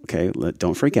like, okay,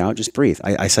 don't freak out, just breathe.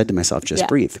 I said to myself, just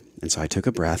breathe. And so I took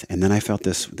a breath, and then I felt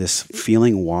this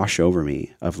feeling wash over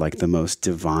me of like the most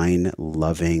divine,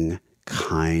 loving,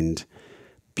 kind,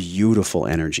 beautiful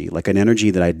energy, like an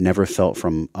energy that I'd never felt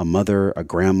from a mother, a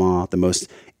grandma, the most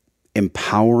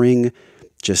empowering,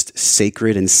 just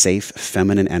sacred and safe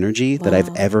feminine energy that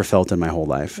I've ever felt in my whole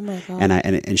life. Oh my God.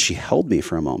 And she held me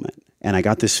for a moment, and I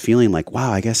got this feeling like,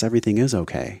 wow, I guess everything is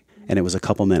okay. And it was a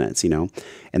couple minutes,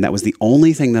 and that was the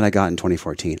only thing that I got in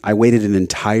 2014. I waited an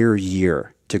entire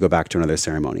year to go back to another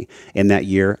ceremony. In that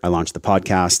year, I launched the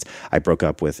podcast. I broke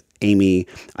up with Amy.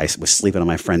 I was sleeping on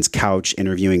my friend's couch,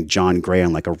 interviewing John Gray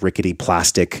on like a rickety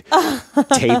plastic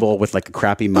table with like a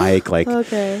crappy mic.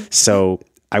 So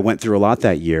I went through a lot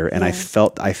that year, and I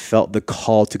felt the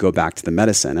call to go back to the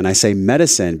medicine. And I say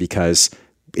medicine because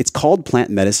it's called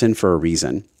plant medicine for a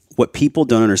reason. What people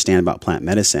don't understand about plant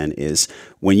medicine is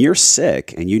when you're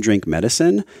sick and you drink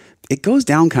medicine, it goes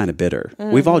down kind of bitter.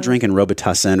 Mm-hmm. We've all drinking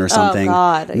Robitussin or something. Oh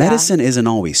God, medicine isn't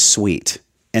always sweet.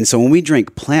 And so when we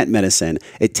drink plant medicine,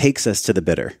 it takes us to the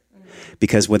bitter.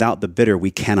 Because without the bitter,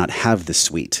 we cannot have the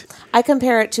sweet. I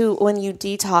compare it to when you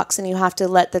detox and you have to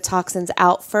let the toxins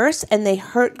out first, and they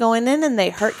hurt going in and they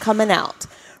hurt coming out.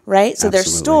 Right? So they're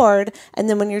stored, and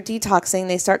then when you're detoxing,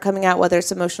 they start coming out, whether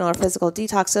it's emotional or physical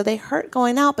detox. So they hurt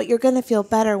going out, but you're going to feel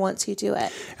better once you do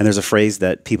it. And there's a phrase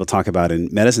that people talk about in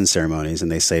medicine ceremonies,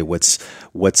 and they say, what's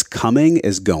coming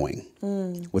is going.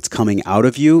 What's coming out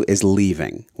of you is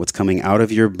leaving. What's coming out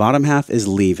of your bottom half is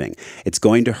leaving. It's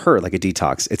going to hurt like a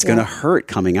detox. It's going to hurt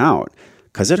coming out.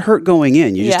 Because it hurt going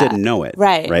in. You just didn't know it.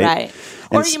 Right.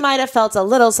 Or you might have felt a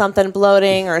little something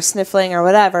bloating or sniffling or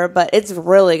whatever, but it's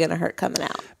really going to hurt coming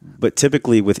out. But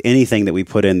typically with anything that we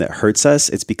put in that hurts us,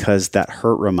 it's because that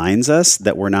hurt reminds us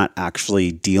that we're not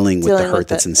actually dealing with the hurt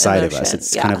that's inside of us.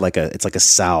 It's kind of like a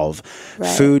salve. Right.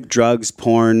 Food, drugs,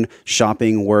 porn,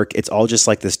 shopping, work, it's all just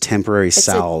like this temporary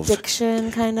salve.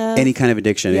 Addiction kind of. Any kind of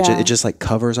addiction. Yeah. It just like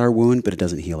covers our wound, but it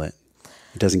doesn't heal it.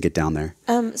 It doesn't get down there.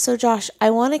 So Josh, I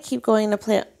want to keep going into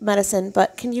plant medicine,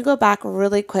 but can you go back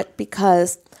really quick?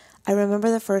 Because I remember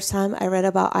the first time I read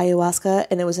about ayahuasca,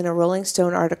 and it was in a Rolling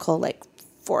Stone article like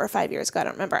 4 or 5 years ago. I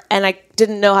don't remember. And I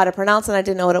didn't know how to pronounce it, and I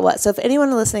didn't know what it was. So if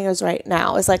anyone listening is right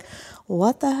now is like,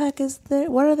 what the heck is that?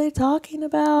 What are they talking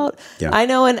about? Yeah. I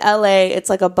know in LA, it's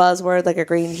like a buzzword, like a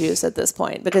green juice at this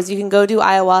point, because you can go do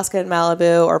ayahuasca in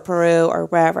Malibu or Peru or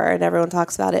wherever, and everyone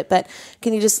talks about it. But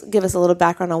can you just give us a little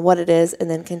background on what it is and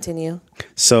then continue?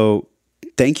 So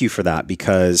thank you for that,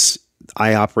 because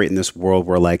I operate in this world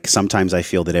where like sometimes I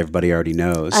feel that everybody already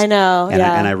knows. I know, and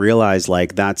yeah. I realize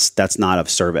like that's not of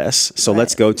service. So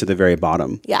let's go to the very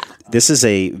bottom. Yeah. This is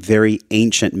a very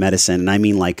ancient medicine, and I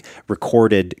mean like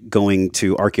recorded. Going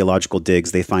to archaeological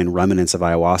digs, they find remnants of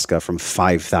ayahuasca from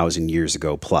 5,000 years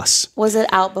ago plus. Was it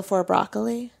out before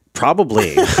broccoli?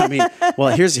 Probably. I mean, well,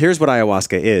 here's what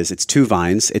ayahuasca is. It's two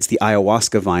vines. It's the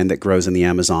ayahuasca vine that grows in the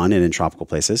Amazon and in tropical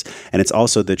places. And it's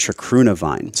also the chacruna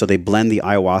vine. So they blend the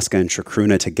ayahuasca and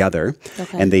chacruna together,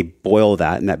 and they boil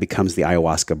that, and that becomes the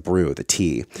ayahuasca brew, the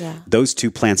tea. Yeah. Those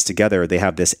two plants together, they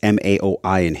have this MAOI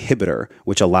inhibitor,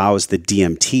 which allows the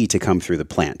DMT to come through the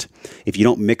plant. If you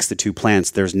don't mix the two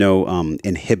plants, there's no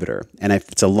inhibitor. And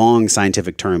it's a long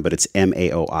scientific term, but it's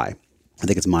MAOI. I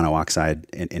think it's monoxide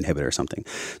inhibitor or something.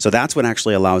 So that's what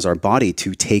actually allows our body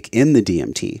to take in the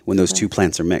DMT when those two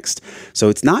plants are mixed. So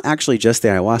it's not actually just the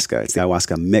ayahuasca. It's the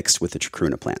ayahuasca mixed with the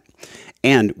chacruna plant.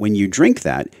 And when you drink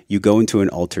that, you go into an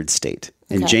altered state.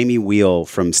 And Jamie Wheel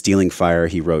from Stealing Fire,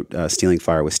 he wrote Stealing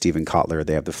Fire with Stephen Kotler.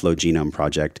 They have the Flow Genome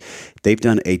Project. They've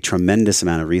done a tremendous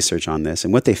amount of research on this.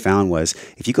 And what they found was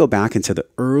if you go back into the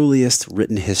earliest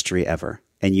written history ever,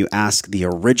 and you ask the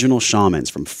original shamans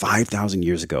from 5,000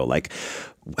 years ago, like,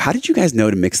 how did you guys know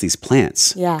to mix these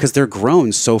plants? Yeah. Because they're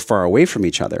grown so far away from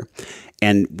each other.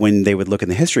 And when they would look in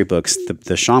the history books,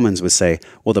 the shamans would say,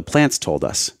 well, the plants told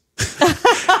us.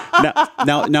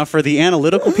 Now, for the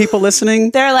analytical people listening,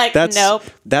 they're like, nope.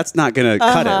 That's not going to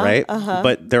cut it, right?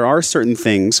 But there are certain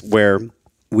things where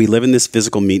we live in this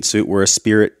physical meat suit. We're a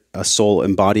spirit, a soul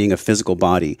embodying a physical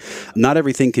body. Not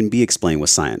everything can be explained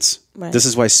with science. Right. This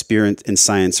is why spirit and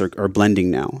science are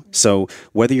blending now. So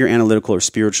whether you're analytical or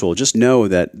spiritual, just know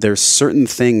that there's certain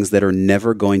things that are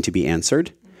never going to be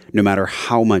answered, no matter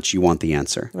how much you want the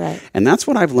answer. Right. And that's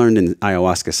what I've learned in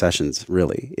ayahuasca sessions,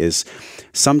 really, is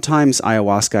sometimes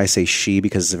ayahuasca, I say she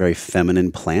because it's a very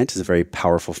feminine plant, it's a very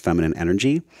powerful feminine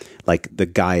energy. Like the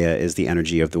Gaia is the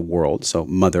energy of the world. So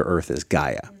Mother Earth is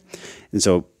Gaia. And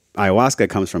so ayahuasca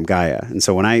comes from Gaia. And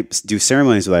so when I do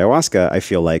ceremonies with ayahuasca, I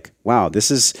feel like, wow, this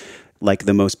is like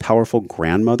the most powerful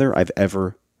grandmother I've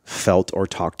ever felt or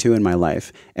talked to in my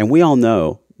life. And we all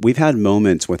know we've had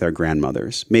moments with our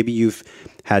grandmothers. Maybe you've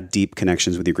had deep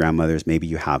connections with your grandmothers. Maybe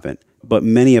you haven't. But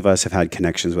many of us have had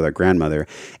connections with our grandmother.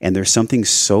 And there's something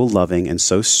so loving and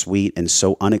so sweet and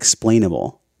so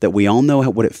unexplainable that we all know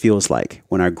what it feels like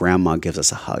when our grandma gives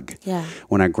us a hug,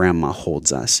 when our grandma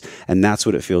holds us. And that's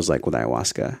what it feels like with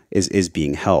ayahuasca, is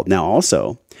being held. Now,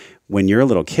 also, when you're a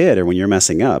little kid or when you're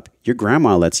messing up, your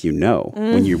grandma lets you know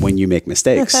when you make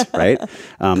mistakes, right?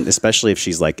 Especially if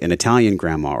she's like an Italian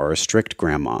grandma or a strict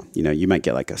grandma. You know, you might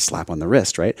get like a slap on the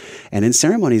wrist, right? And in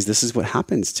ceremonies, this is what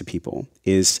happens to people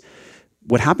is...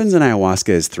 What happens in ayahuasca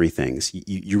is three things.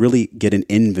 You really get an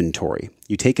inventory.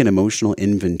 You take an emotional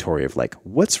inventory of like,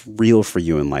 what's real for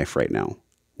you in life right now?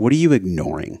 What are you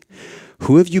ignoring?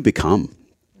 Who have you become?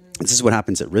 This is what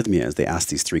happens at Rhythmia is they ask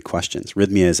these three questions.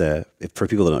 Rhythmia is for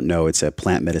people that don't know, it's a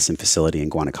plant medicine facility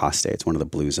in Guanacaste. It's one of the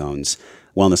blue zones.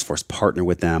 Wellness Force partner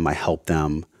with them. I help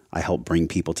them. I help bring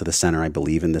people to the center. I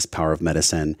believe in this power of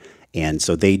medicine. And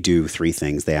so they do three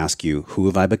things. They ask you, who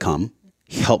have I become?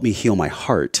 Help me heal my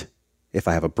heart. If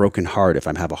I have a broken heart, if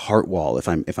I have a heart wall, if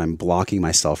I'm blocking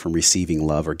myself from receiving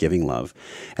love or giving love.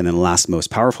 And then the last most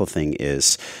powerful thing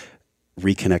is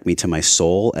reconnect me to my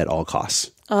soul at all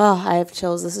costs. Oh, I have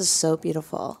chills. This is so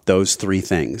beautiful. Those three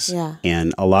things. Yeah.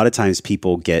 And a lot of times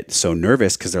people get so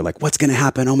nervous because they're like, what's going to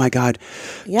happen? Oh my God.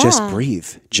 Yeah. Just breathe.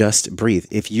 Just breathe.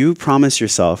 If you promise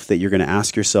yourself that you're going to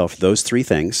ask yourself those three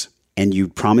things and you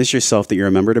promise yourself that you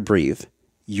remember to breathe,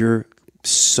 you're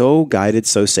so guided,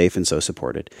 so safe, and so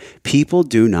supported. People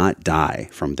do not die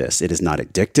from this. It is not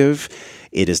addictive.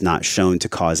 It is not shown to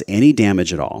cause any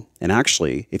damage at all. And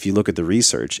actually, if you look at the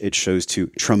research, it shows to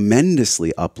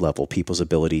tremendously up-level people's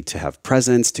ability to have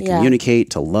presence, to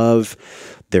communicate, to love.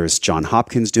 There's John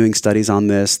Hopkins doing studies on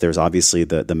this. There's obviously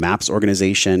the MAPS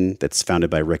organization that's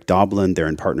founded by Rick Doblin. They're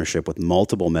in partnership with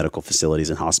multiple medical facilities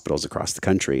and hospitals across the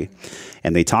country.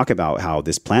 And they talk about how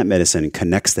this plant medicine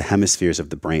connects the hemispheres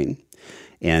of the brain.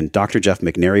 And Dr. Jeff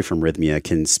McNary from Rhythmia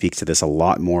can speak to this a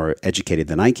lot more educated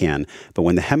than I can. But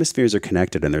when the hemispheres are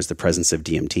connected and there's the presence of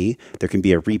DMT, there can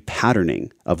be a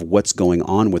repatterning of what's going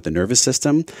on with the nervous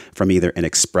system from either an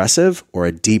expressive or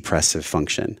a depressive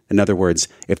function. In other words,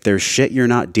 if there's shit you're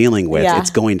not dealing with, it's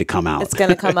going to come out. It's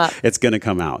going to come up. It's going to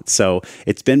come out. So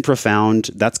it's been profound.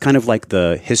 That's kind of like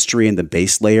the history and the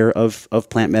base layer of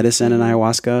plant medicine and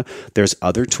ayahuasca. There's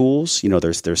other tools.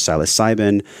 There's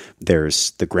psilocybin,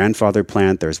 there's the grandfather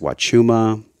plant, there's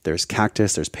wachuma, there's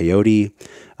cactus, there's peyote.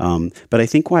 But I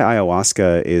think why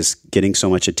ayahuasca is getting so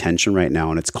much attention right now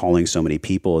and it's calling so many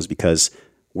people is because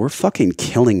we're fucking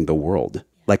killing the world.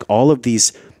 Like all of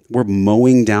these, we're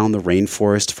mowing down the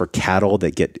rainforest for cattle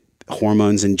that get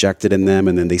hormones injected in them,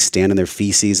 and then they stand in their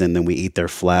feces, and then we eat their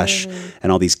flesh.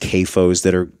 And all these CAFOs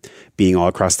that are being all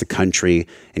across the country.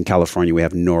 In California, we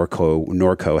have Norco.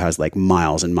 Norco has like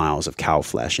miles and miles of cow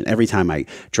flesh, and every time I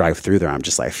drive through there, I'm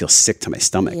just like, I feel sick to my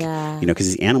stomach. Because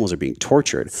these animals are being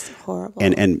tortured. It's horrible.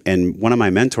 And one of my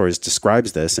mentors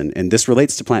describes this, and this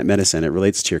relates to plant medicine. It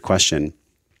relates to your question.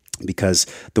 Because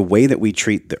the way that we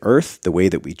treat the earth, the way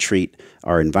that we treat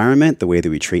our environment, the way that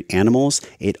we treat animals,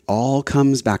 it all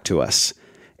comes back to us.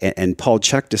 And Paul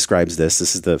Chek describes this.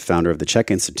 This is the founder of the Chek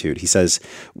Institute. He says,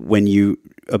 when you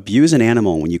abuse an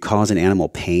animal, when you cause an animal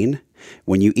pain,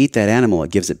 when you eat that animal, it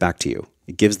gives it back to you.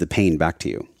 It gives the pain back to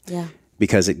you. Yeah.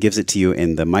 Because it gives it to you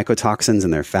in the mycotoxins in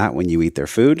their fat when you eat their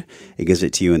food. It gives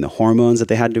it to you in the hormones that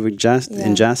they had to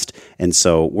ingest. And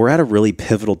so we're at a really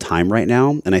pivotal time right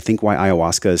now. And I think why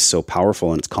ayahuasca is so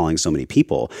powerful and it's calling so many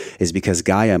people is because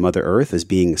Gaia, Mother Earth, is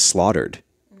being slaughtered.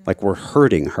 Like we're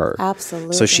hurting her.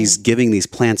 Absolutely. So she's giving these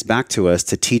plants back to us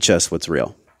to teach us what's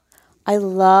real. I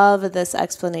love this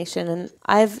explanation. And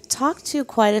I've talked to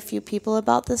quite a few people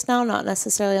about this now, not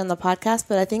necessarily on the podcast,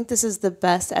 but I think this is the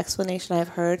best explanation I've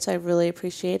heard. So I really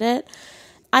appreciate it.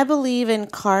 I believe in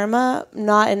karma,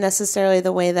 not in necessarily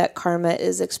the way that karma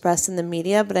is expressed in the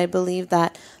media, but I believe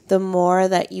that the more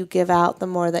that you give out, the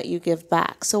more that you give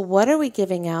back. So what are we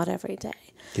giving out every day?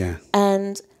 Yeah.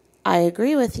 And I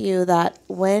agree with you that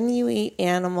when you eat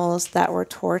animals that were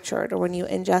tortured or when you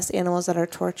ingest animals that are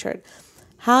tortured,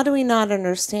 how do we not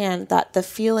understand that the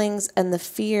feelings and the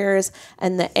fears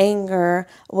and the anger,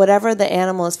 whatever the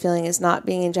animal is feeling, is not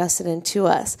being ingested into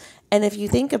us? And if you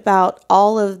think about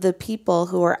all of the people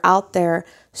who are out there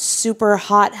super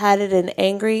hot-headed and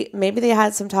angry, maybe they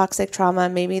had some toxic trauma,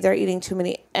 maybe they're eating too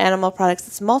many animal products.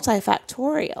 It's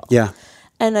multifactorial. Yeah.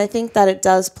 And I think that it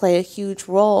does play a huge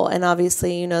role. And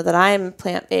obviously, you know that I'm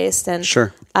plant-based and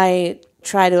Sure. I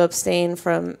try to abstain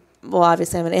from, well,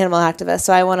 obviously I'm an animal activist,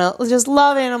 so I want to just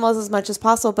love animals as much as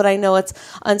possible, but I know it's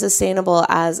unsustainable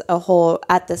as a whole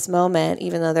at this moment,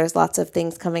 even though there's lots of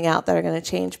things coming out that are going to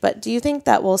change. But do you think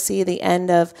that we'll see the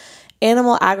end of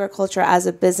animal agriculture as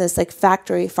a business, like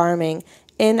factory farming,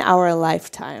 in our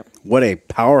lifetime? What a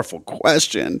powerful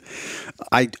question.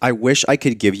 I wish I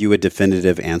could give you a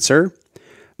definitive answer.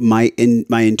 My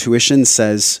intuition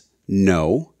says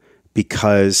no.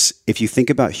 Because if you think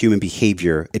about human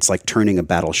behavior, it's like turning a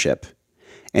battleship.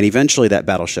 And eventually that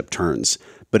battleship turns.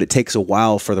 But it takes a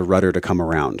while for the rudder to come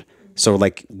around. So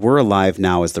like we're alive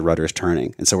now as the rudder is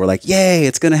turning. And so we're like, yay,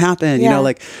 it's going to happen. Yeah. You know,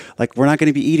 like we're not going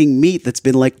to be eating meat that's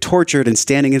been like tortured and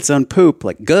standing in its own poop.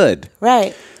 Like good.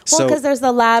 Right. Well, So- because there's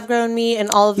the lab-grown meat and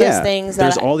all of those things.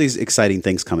 There's all these exciting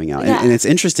things coming out. Yeah. And it's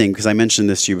interesting because I mentioned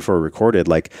this to you before we recorded.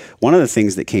 Like one of the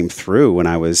things that came through when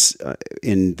I was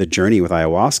in the journey with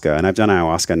ayahuasca, and I've done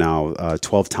ayahuasca now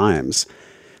 12 times.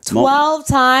 12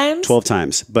 times? 12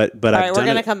 times. But All right, I've we're done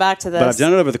going to it- come back to this. But I've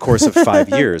done it over the course of 5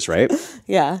 years, right?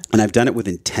 Yeah. And I've done it with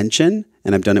intention,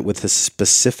 and I've done it with a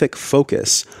specific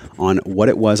focus on what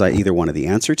it was I either wanted the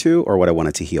answer to or what I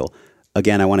wanted to heal.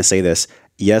 Again, I want to say this.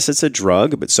 Yes, it's a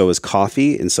drug, but so is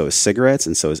coffee, and so is cigarettes,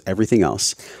 and so is everything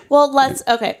else. Well,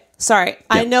 okay. Sorry.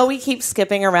 I know we keep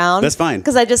skipping around. That's fine.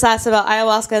 Because I just asked about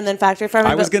ayahuasca and then factory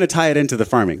farming. I was going to tie it into the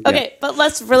farming. Okay, but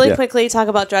let's really quickly talk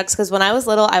about drugs, because when I was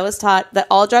little, I was taught that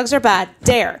all drugs are bad.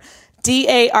 DARE.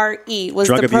 DARE was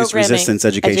Drug the abuse programming. resistance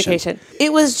education.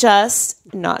 It was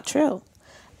just not true.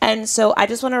 And so I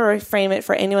just want to reframe it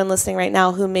for anyone listening right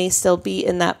now who may still be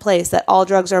in that place, that all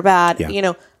drugs are bad. Yeah. You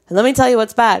know, and let me tell you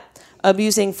what's bad.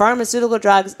 Abusing pharmaceutical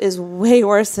drugs is way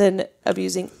worse than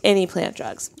abusing any plant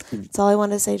drugs. That's all I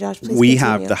wanted to say, Josh. Please We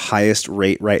continue. have the highest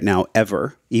rate right now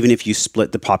ever. Even if you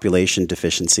split the population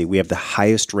deficiency, we have the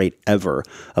highest rate ever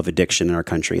of addiction in our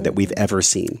country that we've ever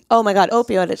seen. Oh my God,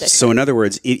 opioid addiction. So in other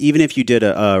words, even if you did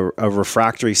a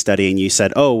refractory study and you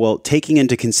said, oh, well, taking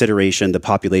into consideration the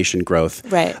population growth,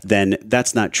 Right. then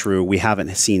that's not true. We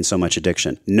haven't seen so much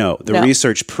addiction. No, the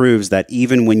research proves that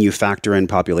even when you factor in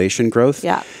population growth,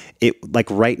 like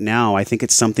right now, I think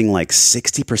it's something like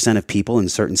 60% of people in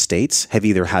certain states have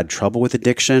either had trouble with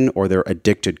addiction or they're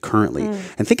addicted currently.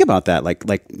 And think about that, like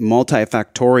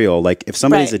multifactorial. Like if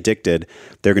somebody's addicted,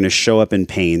 they're going to show up in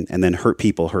pain and then hurt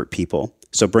people.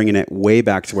 So bringing it way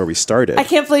back to where we started. I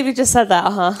can't believe you just said that,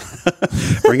 huh?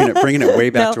 bringing it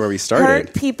way back to where we started.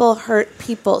 Hurt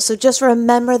people. So just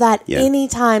remember that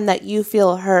anytime that you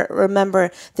feel hurt,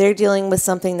 remember they're dealing with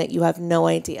something that you have no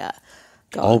idea.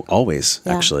 Always,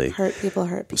 actually. Hurt people.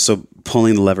 So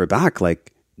pulling the lever back,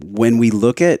 like when we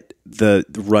look at the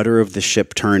rudder of the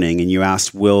ship turning and you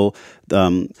ask, will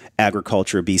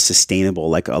agriculture be sustainable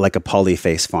like a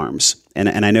polyface farms?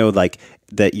 And I know like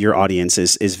that your audience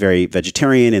is very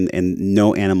vegetarian and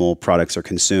no animal products are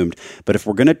consumed. But if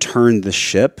we're going to turn the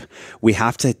ship, we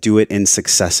have to do it in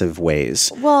successive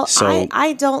ways. Well, so,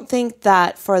 I don't think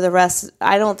that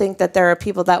I don't think that there are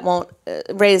people that won't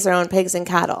raise their own pigs and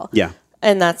cattle. Yeah.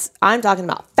 And I'm talking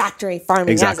about factory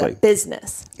farming as a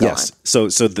business. Yes. So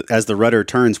as the rudder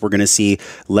turns, we're going to see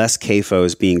less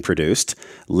CAFOs being produced,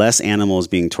 less animals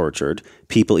being tortured,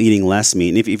 people eating less meat.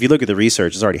 And if you look at the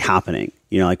research, it's already happening,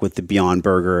 like with the Beyond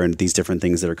Burger and these different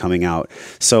things that are coming out.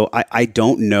 So I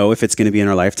don't know if it's going to be in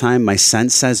our lifetime. My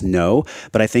sense says no,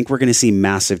 but I think we're going to see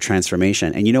massive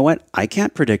transformation. And you know what? I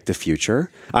can't predict the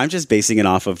future. I'm just basing it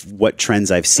off of what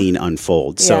trends I've seen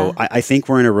unfold. So I think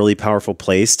we're in a really powerful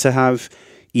place to have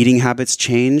eating habits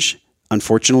change.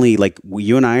 Unfortunately, like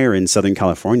you and I are in Southern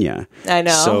California. I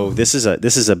know. So this is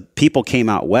a people came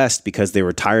out west because they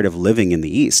were tired of living in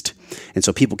the East. And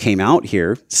so people came out here,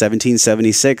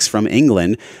 1776 from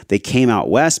England. They came out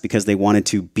west because they wanted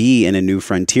to be in a new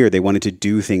frontier. They wanted to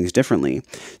do things differently.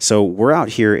 So we're out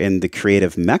here in the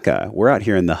creative mecca. We're out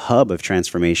here in the hub of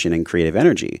transformation and creative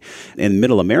energy. In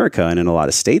middle America and in a lot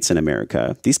of states in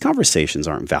America, these conversations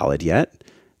aren't valid yet.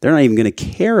 They're not even going to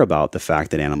care about the fact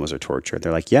that animals are tortured.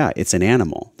 They're like, yeah, it's an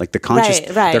animal. Like their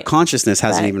consciousness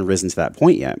hasn't even risen to that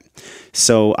point yet.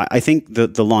 So I think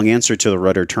the long answer to the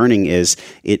rudder turning is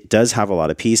it does have a lot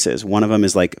of pieces. One of them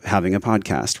is like having a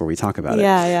podcast where we talk about it.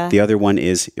 Yeah. The other one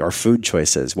is our food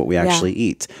choices, what we actually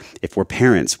eat. If we're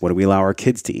parents, what do we allow our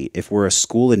kids to eat? If we're a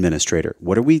school administrator,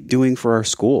 what are we doing for our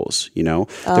schools?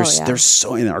 There's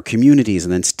so in our communities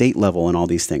and then state level and all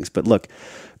these things. But look,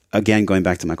 again, going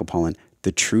back to Michael Pollan,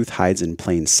 the truth hides in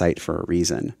plain sight for a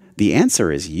reason. The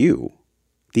answer is you.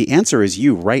 The answer is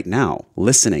you right now,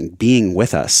 listening, being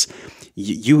with us.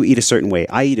 You eat a certain way.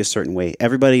 I eat a certain way.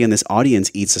 Everybody in this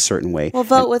audience eats a certain way. Well,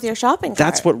 vote with your shopping cart.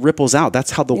 That's what ripples out. That's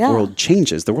how the world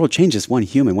changes. The world changes one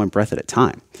human, one breath at a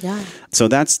time. Yeah. So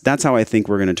that's how I think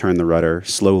we're going to turn the rudder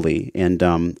slowly. And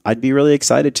I'd be really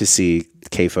excited to see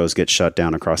CAFOs get shut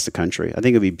down across the country. I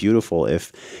think it'd be beautiful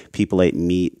if people ate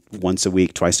meat once a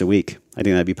week, twice a week. I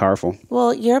think that'd be powerful.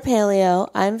 Well, you're paleo,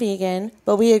 I'm vegan,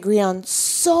 but we agree on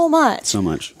so much. So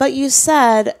much. But you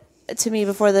said to me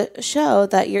before the show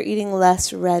that you're eating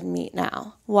less red meat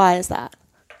now. Why is that?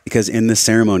 Because in the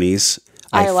ceremonies,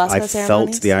 I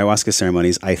felt the ayahuasca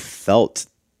ceremonies. I felt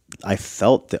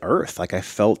the earth. Like I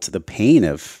felt the pain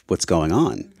of what's going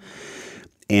on.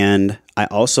 And I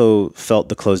also felt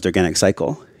the closed organic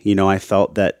cycle. I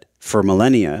felt that for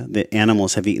millennia, the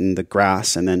animals have eaten the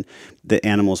grass, and then the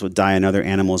animals would die and other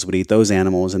animals would eat those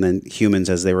animals, and then humans,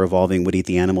 as they were evolving, would eat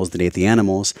the animals that ate the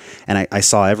animals. And I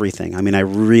saw everything. I mean, I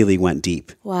really went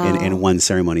deep in one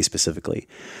ceremony specifically.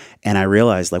 And I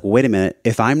realized, like, well, wait a minute,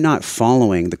 if I'm not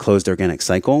following the closed organic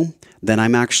cycle, then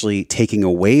I'm actually taking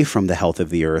away from the health of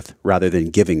the earth rather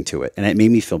than giving to it. And it made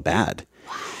me feel bad.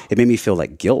 It made me feel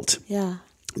like guilt. Yeah.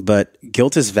 But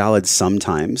guilt is valid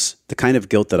sometimes. The kind of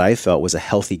guilt that I felt was a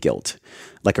healthy guilt,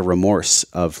 like a remorse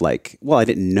of like, well, I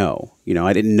didn't know.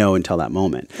 I didn't know until that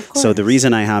moment. So the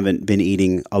reason I haven't been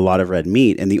eating a lot of red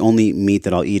meat, and the only meat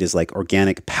that I'll eat is like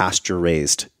organic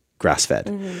pasture-raised grass-fed.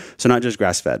 Mm-hmm. So not just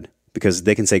grass-fed, because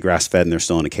they can say grass-fed and they're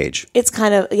still in a cage. It's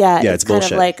kind of, it's kind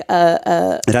bullshit. of like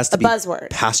it has to be buzzword.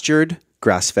 Pastured,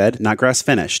 grass-fed, not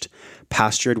grass-finished.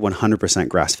 Pastured 100%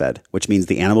 grass-fed, which means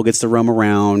the animal gets to roam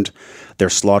around. They're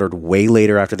slaughtered way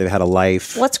later after they've had a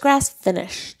life. What's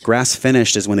grass-finished?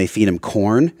 Grass-finished is when they feed them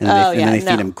corn, and then they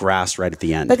feed them grass right at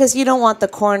the end. Because you don't want the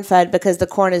corn-fed because the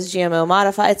corn is GMO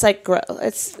modified. It's like,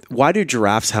 Why do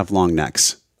giraffes have long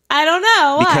necks? I don't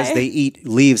know. Why? Because they eat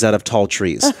leaves out of tall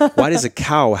trees. Why does a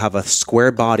cow have a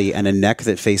square body and a neck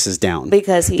that faces down?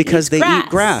 Because they eat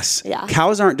grass. Yeah.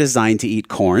 Cows aren't designed to eat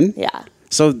corn. Yeah.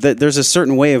 So there's a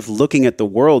certain way of looking at the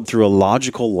world through a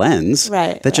logical lens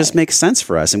that just makes sense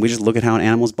for us. And we just look at how an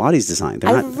animal's body's designed.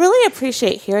 I really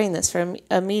appreciate hearing this from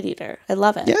a meat eater. I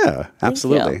love it. Yeah,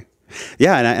 absolutely.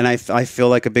 Yeah, and I feel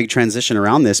like a big transition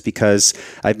around this because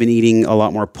I've been eating a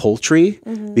lot more poultry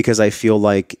because I feel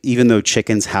like even though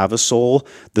chickens have a soul,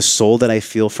 the soul that I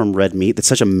feel from red meat, that's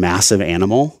such a massive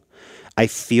animal, I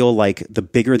feel like the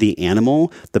bigger the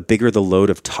animal, the bigger the load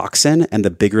of toxin and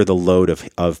the bigger the load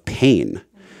of pain.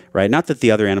 Right? Not that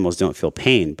the other animals don't feel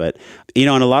pain, but, and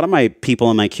a lot of my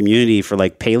people in my community for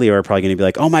like paleo are probably going to be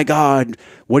like, oh my God,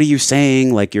 what are you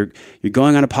saying? Like you're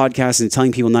going on a podcast and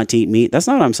telling people not to eat meat. That's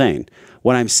not what I'm saying.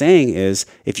 What I'm saying is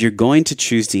if you're going to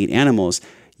choose to eat animals,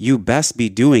 you best be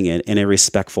doing it in a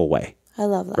respectful way. I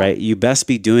love that. Right? You best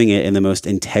be doing it in the most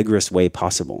integrous way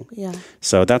possible. Yeah.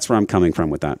 So that's where I'm coming from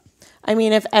with that. I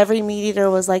mean, if every meat eater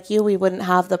was like you, we wouldn't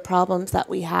have the problems that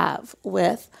we have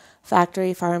with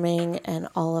factory farming and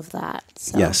all of that.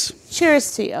 So, yes.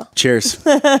 Cheers to you. Cheers.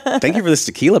 Thank you for this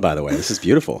tequila, by the way. This is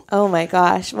beautiful. Oh my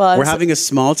gosh. Well, we're having a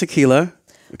small tequila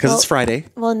because it's Friday.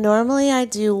 Well, normally I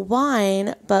do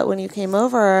wine, but when you came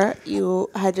over, you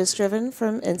had just driven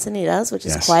from Encinitas, which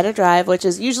is quite a drive, which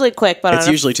is usually quick, but it's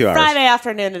usually 2 hours. Friday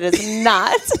afternoon, it is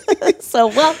not. So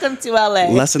welcome to LA.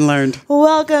 Lesson learned.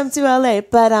 Welcome to LA.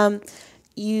 But,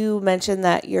 you mentioned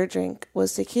that your drink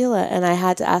was tequila, and I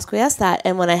had to acquiesce that.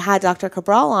 And when I had Dr.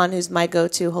 Cabral on, who's my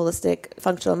go-to holistic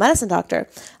functional medicine doctor,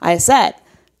 I said,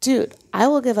 dude, I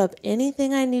will give up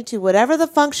anything I need to, whatever the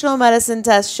functional medicine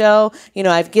tests show.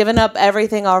 I've given up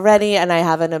everything already, and I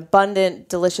have an abundant,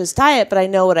 delicious diet, but I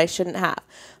know what I shouldn't have.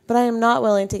 But I am not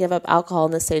willing to give up alcohol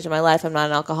in this stage of my life. I'm not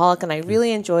an alcoholic, and I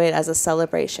really enjoy it as a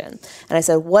celebration. And I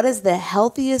said, what is the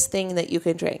healthiest thing that you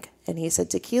can drink? And he said,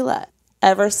 tequila.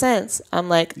 Ever since, I'm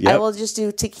like, I will just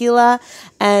do tequila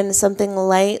and something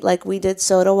light, like we did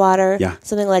soda water,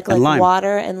 something like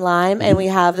water and lime, and we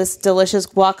have this delicious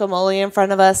guacamole in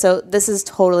front of us. So this is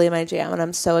totally my jam, and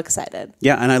I'm so excited.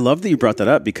 Yeah, and I love that you brought that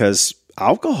up because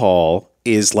alcohol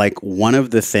is like one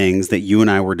of the things that you and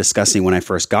I were discussing when I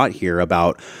first got here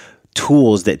about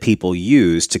tools that people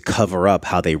use to cover up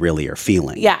how they really are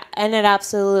feeling. Yeah, and it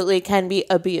absolutely can be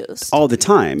abused all the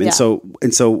time. And so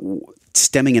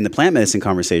stemming in the plant medicine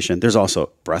conversation, there's also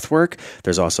breath work,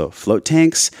 there's also float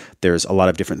tanks, there's a lot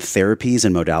of different therapies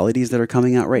and modalities that are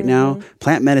coming out right now.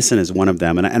 Plant medicine is one of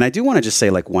them. And I do want to just say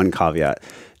like one caveat.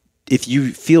 If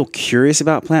you feel curious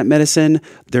about plant medicine,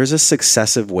 there's a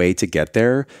successive way to get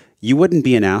there. You wouldn't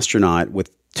be an astronaut with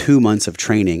 2 months of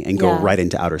training and go right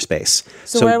into outer space.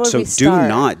 So where would we start? Do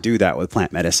not do that with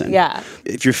plant medicine. Yeah.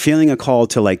 If you're feeling a call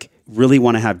to like really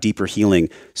want to have deeper healing,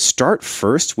 start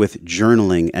first with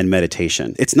journaling and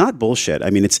meditation. It's not bullshit. I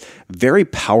mean, it's very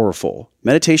powerful.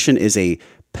 Meditation is a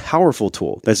powerful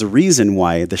tool. There's a reason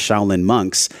why the Shaolin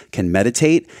monks can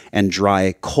meditate and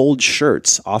dry cold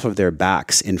shirts off of their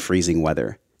backs in freezing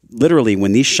weather. Literally,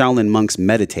 when these Shaolin monks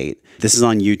meditate, this is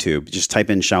on YouTube, just type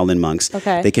in Shaolin monks.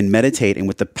 They can meditate, and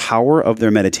with the power of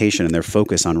their meditation and their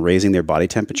focus on raising their body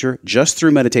temperature, just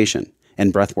through meditation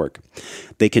and breath work,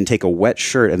 they can take a wet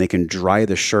shirt and they can dry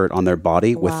the shirt on their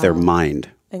body with their mind.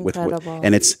 Incredible.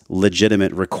 And it's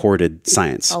legitimate recorded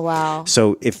science. Oh, wow.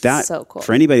 So if that, so cool.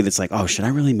 For anybody that's like, oh, should I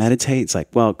really meditate? It's like,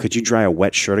 well, could you dry a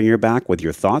wet shirt on your back with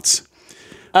your thoughts?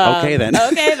 Okay, then.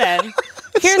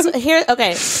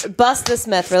 Okay, bust this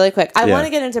myth really quick. I want to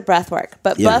get into breath work,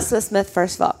 but bust this myth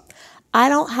first of all. I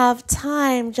don't have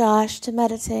time, Josh, to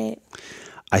meditate.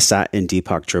 I sat in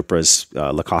Deepak Chopra's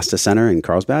La Costa Center in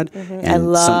Carlsbad, and I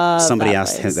love somebody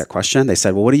asked him that question. They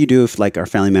said, well, what do you do if like our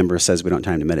family member says we don't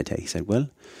have time to meditate? He said, well,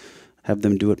 have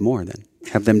them do it more then.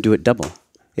 Have them do it double.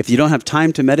 If you don't have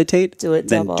time to meditate,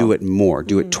 then do it more.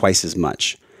 Do it twice as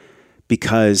much.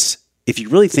 Because if you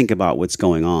really think about what's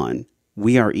going on,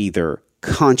 we are either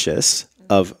conscious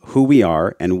of who we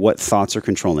are and what thoughts are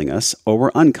controlling us, or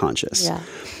we're unconscious. Yeah.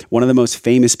 One of the most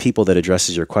famous people that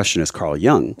addresses your question is Carl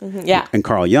Jung. And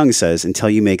Carl Jung says, until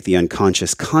you make the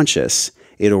unconscious conscious,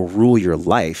 it'll rule your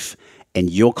life and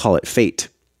you'll call it fate.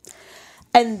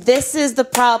 And this is the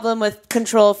problem with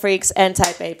control freaks and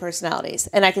type A personalities.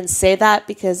 And I can say that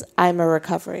because I'm a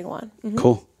recovering one.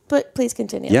 Cool. But please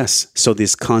continue. Yes. So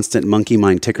this constant monkey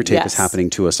mind ticker tape is happening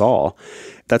to us all.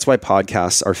 That's why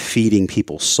podcasts are feeding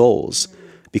people's souls,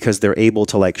 because they're able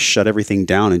to like shut everything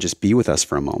down and just be with us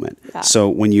for a moment. Yeah. So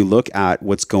when you look at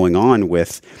what's going on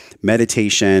with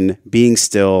meditation, being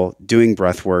still, doing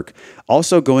breath work,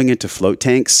 Also going into float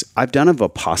tanks. I've done a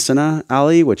Vipassana,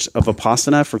 Ali, which a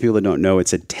Vipassana, for people that don't know,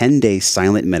 it's a 10-day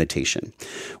silent meditation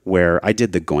where I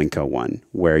did the Goenka one,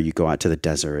 where you go out to the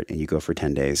desert and you go for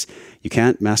 10 days. You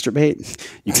can't masturbate.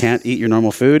 You can't eat your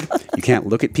normal food. You can't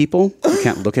look at people. You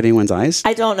can't look at anyone's eyes.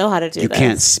 I don't know how to do this. You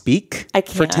can't speak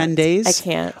for 10 days. I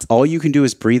can't. All you can do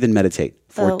is breathe and meditate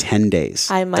for 10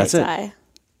 days. I might die.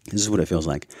 This is what it feels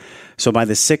like. So by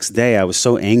the 6th day, I was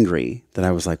so angry that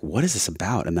I was like, what is this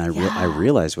about? And then I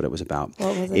realized what it was about.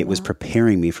 What was it was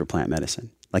preparing me for plant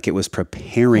medicine. Like it was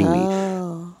preparing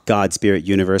me. God, spirit,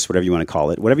 universe, whatever you want to call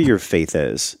it, whatever your faith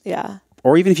is. Yeah.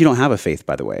 Or even if you don't have a faith,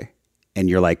 by the way, and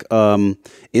you're like,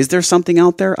 is there something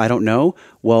out there? I don't know.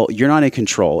 Well, you're not in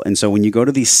control. And so when you go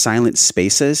to these silent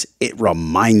spaces, it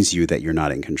reminds you that you're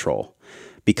not in control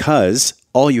because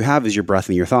all you have is your breath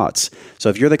and your thoughts. So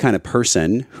if you're the kind of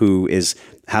person who is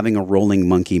having a rolling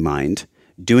monkey mind,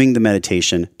 doing the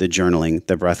meditation, the journaling,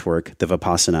 the breath work, the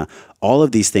Vipassana, all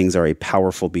of these things are a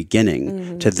powerful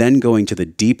beginning to then going to the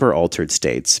deeper altered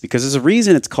states, because there's a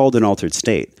reason it's called an altered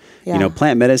state. Yeah. You know,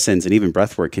 plant medicines and even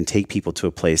breath work can take people to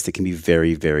a place that can be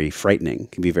very, very frightening,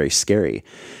 can be very scary.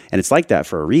 And it's like that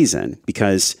for a reason,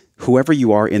 because whoever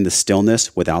you are in the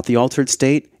stillness without the altered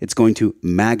state, it's going to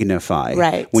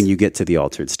magnify when you get to the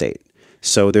altered state.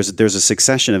 So there's a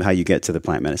succession of how you get to the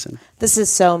plant medicine. This is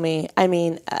so me. I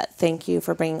mean, thank you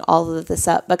for bringing all of this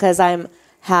up, because I'm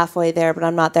halfway there, but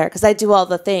I'm not there because I do all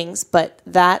the things. But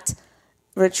that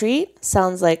retreat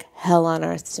sounds like hell on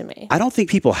earth to me. I don't think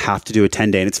people have to do a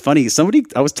 10-day. And it's funny,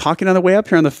 I was talking on the way up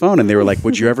here on the phone and they were like,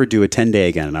 would you ever do a 10-day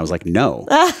again? And I was like, no.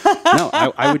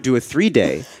 I would do a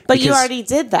 3-day. But you already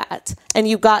did that and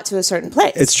you got to a certain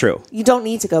place. It's true. You don't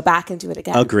need to go back and do it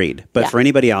again. Agreed. But for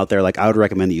anybody out there, like I would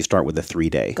recommend that you start with a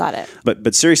 3-day. Got it.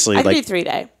 But seriously, I could do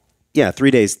 3-day. Yeah,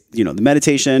 3 days, the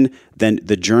meditation, then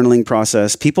the journaling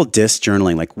process. People diss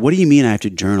journaling. Like, what do you mean I have to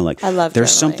journal? Like, I love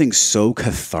there's journaling. something so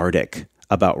cathartic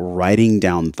about writing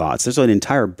down thoughts. There's an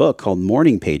entire book called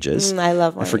Morning Pages. I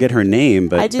love morning. I forget her name,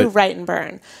 but I do write and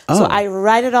burn. So I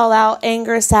write it all out,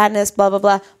 anger, sadness, blah, blah,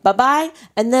 blah, bye-bye.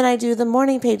 And then I do the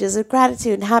morning pages of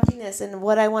gratitude and happiness and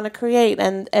what I want to create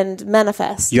and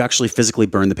manifest. You actually physically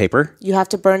burn the paper? You have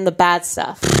to burn the bad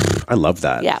stuff. I love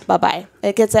that. Yeah, bye-bye.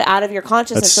 It gets it out of your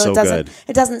consciousness. That's so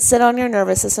it doesn't sit on your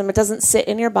nervous system. It doesn't sit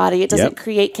in your body. It doesn't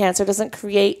create cancer. It doesn't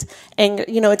create anger.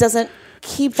 It doesn't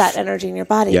keep that energy in your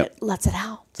body. It lets it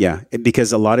out. Yeah,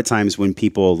 because a lot of times when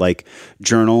people like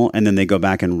journal and then they go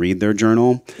back and read their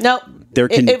journal, there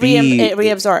can it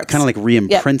reabsorbs. Kind of like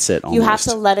re-imprints it almost. You have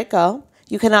to let it go.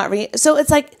 You cannot so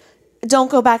it's like, don't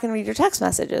go back and read your text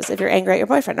messages if you're angry at your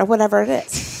boyfriend or whatever it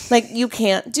is. Like, you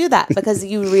can't do that because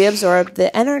you reabsorb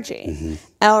the energy.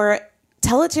 Or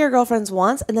tell it to your girlfriends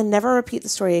once and then never repeat the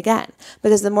story again.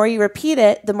 Because the more you repeat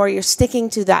it, the more you're sticking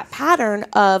to that pattern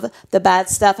of the bad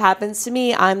stuff happens to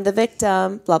me, I'm the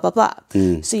victim, blah, blah, blah.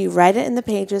 So you write it in the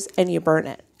pages and you burn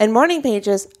it. And morning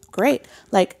pages, great.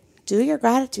 Like, do your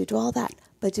gratitude, do all that.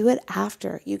 But do it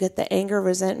after you get the anger,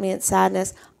 resentment,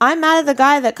 sadness. I'm mad at the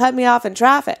guy that cut me off in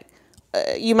traffic.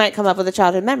 You might come up with a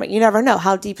childhood memory. You never know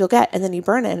how deep you'll get. And then you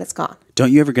burn it and it's gone. Don't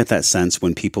you ever get that sense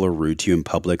when people are rude to you in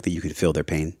public that you can feel their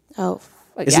pain? Oh,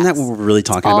 Isn't that what we're really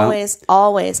talking about?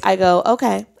 Always. I go,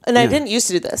 okay. And I didn't used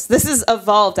to do this. This is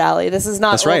evolved, Allie. This is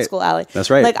not old school Allie. That's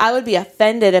right. Like, I would be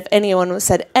offended if anyone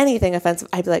said anything offensive.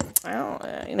 I'd be like, I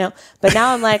don't know. But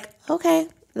now I'm like, okay,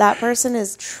 that person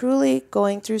is truly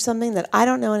going through something that I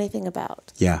don't know anything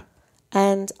about. Yeah.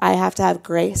 And I have to have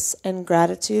grace and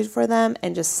gratitude for them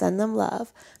and just send them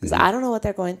love. Because I don't know what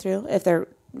they're going through. If they're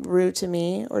rude to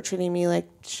me or treating me like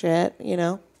shit,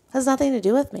 has nothing to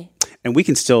do with me. And we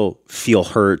can still feel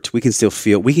hurt. We can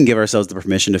give ourselves the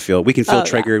permission to feel. We can feel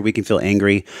triggered. We can feel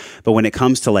angry. But when it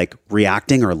comes to like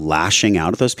reacting or lashing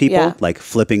out at those people, like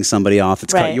flipping somebody off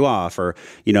that's cut you off, or,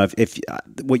 if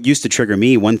what used to trigger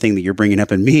me, one thing that you're bringing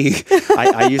up in me,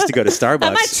 I used to go to Starbucks.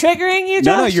 Am I triggering you,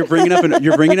 Josh? No,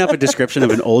 you're bringing up a description of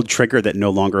an old trigger that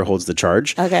no longer holds the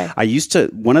charge. Okay.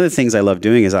 One of the things I love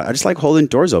doing is I just like holding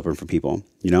doors open for people,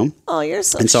 Oh, you're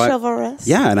so chivalrous.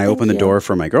 And I open the door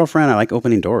for my girlfriend. I like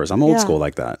opening doors. I'm old school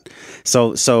like that.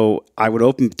 So I would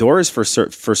open doors for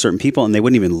certain people and they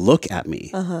wouldn't even look at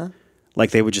me.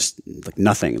 Like they would just like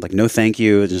nothing, like no thank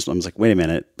you. I was like, wait a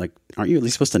minute, like aren't you at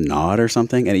least supposed to nod or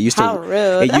something? And it used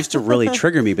to really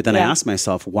trigger me. But then I asked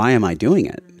myself, why am I doing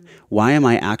it? Why am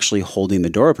I actually holding the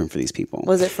door open for these people?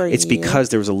 Was it for you? It's because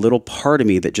there was a little part of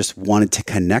me that just wanted to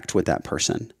connect with that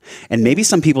person. And maybe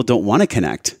some people don't want to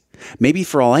connect. Maybe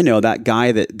for all I know, that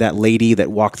guy, that lady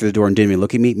that walked through the door and didn't even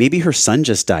look at me, maybe her son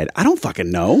just died. I don't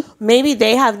fucking know. Maybe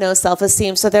they have no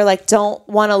self-esteem, so they're like, don't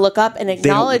want to look up and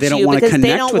acknowledge they don't you wanna because they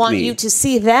connect don't with want me. you to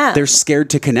see them. They're scared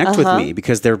to connect with me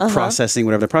because they're processing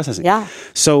whatever they're processing. Yeah.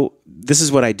 So this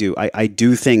is what I do. I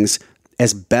do things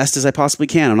as best as I possibly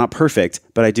can. I'm not perfect,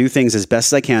 but I do things as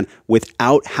best as I can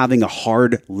without having a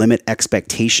hard limit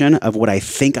expectation of what I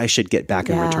think I should get back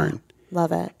in return.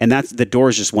 Love it. And the door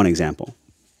is just one example.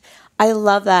 I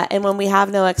love that. And when we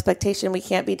have no expectation, we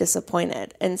can't be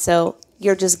disappointed. And so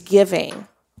you're just giving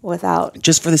without.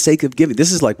 Just for the sake of giving.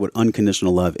 This is like what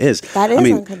unconditional love is. That is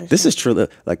unconditional. This is true.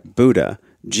 Like Buddha,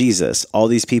 Jesus, all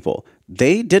these people,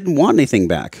 they didn't want anything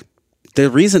back. The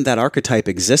reason that archetype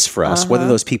exists for us, whether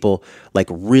those people like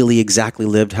really exactly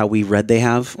lived how we read they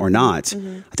have or not,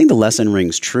 I think the lesson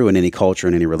rings true in any culture,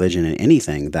 in any religion, in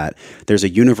anything, that there's a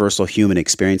universal human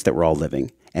experience that we're all living.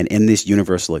 And in this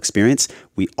universal experience,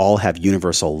 we all have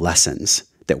universal lessons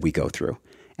that we go through.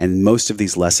 And most of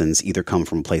these lessons either come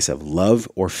from a place of love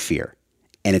or fear.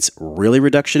 And it's really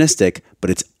reductionistic, but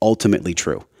it's ultimately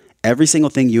true. Every single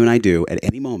thing you and I do at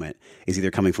any moment is either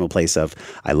coming from a place of,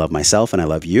 I love myself and I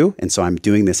love you, and so I'm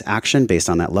doing this action based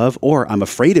on that love, or I'm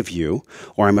afraid of you,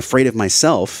 or I'm afraid of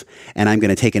myself, and I'm going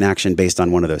to take an action based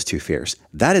on one of those two fears.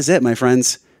 That is it, my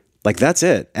friends. Like, that's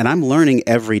it. And I'm learning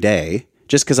every day.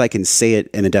 Just because I can say it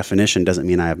in a definition doesn't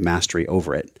mean I have mastery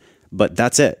over it. But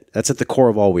that's it. That's at the core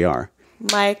of all we are.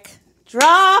 Mic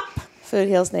drop. Food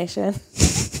Heals Nation.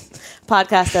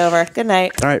 Podcast over. Good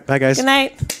night. All right. Bye, guys. Good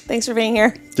night. Thanks for being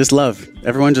here. Just love.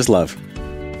 Everyone just love.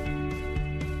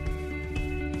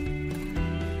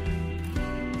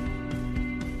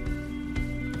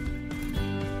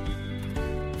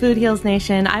 Food Heals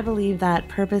Nation, I believe that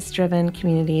purpose-driven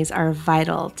communities are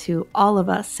vital to all of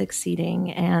us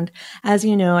succeeding. And as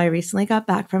you know, I recently got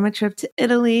back from a trip to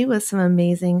Italy with some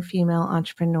amazing female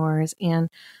entrepreneurs. And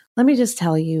let me just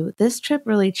tell you, this trip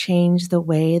really changed the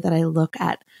way that I look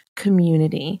at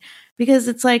community, because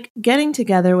it's like getting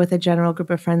together with a general group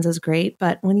of friends is great,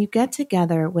 but when you get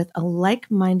together with a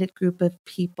like-minded group of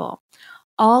people,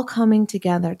 all coming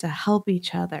together to help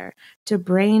each other, to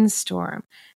brainstorm,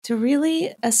 to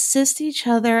really assist each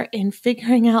other in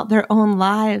figuring out their own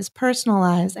lives, personal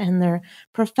lives, and their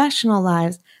professional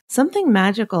lives, something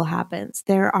magical happens.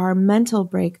 There are mental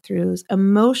breakthroughs,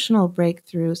 emotional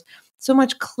breakthroughs, so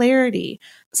much clarity.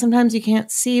 Sometimes you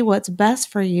can't see what's best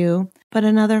for you, but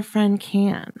another friend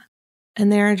can.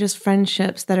 And there are just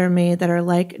friendships that are made that are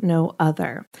like no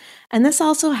other. And this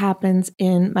also happens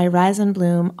in my Rise and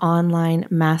Bloom online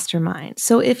mastermind.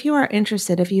 So if you are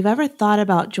interested, if you've ever thought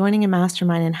about joining a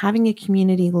mastermind and having a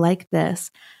community like this,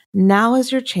 now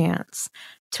is your chance.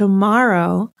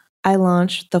 Tomorrow, I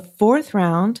launch the 4th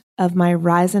round of my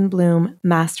Rise and Bloom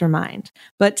mastermind.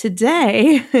 But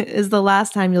today is the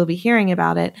last time you'll be hearing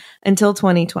about it until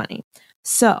 2020.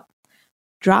 So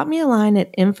drop me a line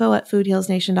at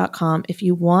info@foodhealsnation.com if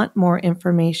you want more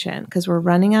information, because we're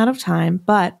running out of time,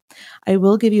 but I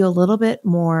will give you a little bit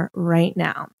more right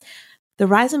now. The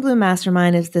Rise and Bloom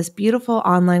Mastermind is this beautiful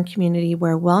online community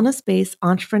where wellness-based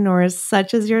entrepreneurs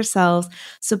such as yourselves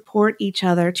support each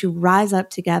other to rise up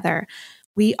together.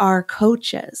 We are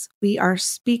coaches, we are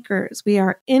speakers, we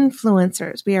are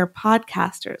influencers, we are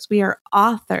podcasters, we are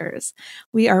authors,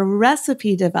 we are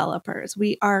recipe developers,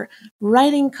 we are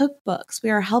writing cookbooks, we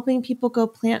are helping people go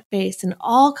plant-based in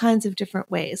all kinds of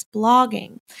different ways,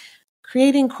 blogging,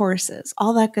 creating courses,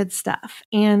 all that good stuff.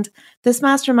 And this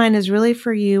mastermind is really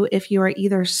for you if you are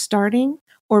either starting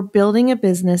or building a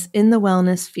business in the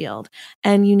wellness field,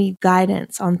 and you need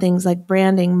guidance on things like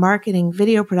branding, marketing,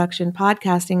 video production,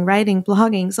 podcasting, writing,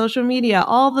 blogging, social media,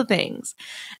 all the things.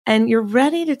 And you're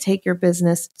ready to take your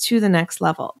business to the next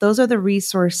level. Those are the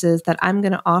resources that I'm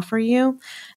going to offer you.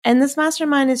 And this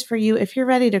mastermind is for you if you're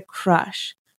ready to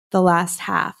crush the last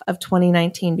half of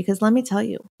 2019, because let me tell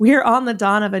you, we're on the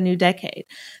dawn of a new decade.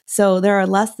 So there are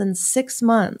less than 6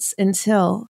 months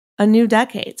until a new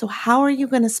decade. So how are you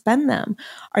going to spend them?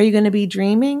 Are you going to be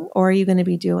dreaming or are you going to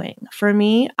be doing? For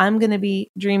me, I'm going to be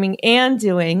dreaming and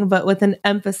doing, but with an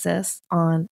emphasis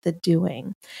on the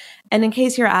doing. And in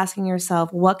case you're asking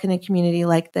yourself, what can a community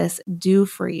like this do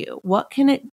for you? What can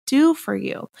it do for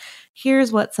you?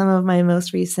 Here's what some of my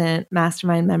most recent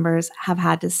mastermind members have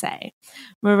had to say.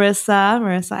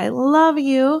 Marissa, I love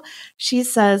you. She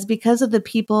says, because of the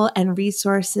people and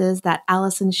resources that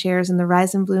Allison shares in the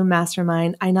Rise and Bloom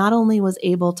Mastermind, I not only was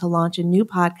able to launch a new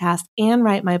podcast and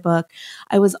write my book,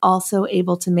 I was also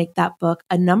able to make that book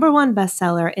a #1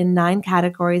 bestseller in 9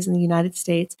 categories in the United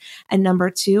States and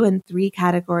 #2 in 3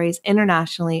 categories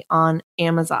internationally on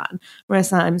Amazon.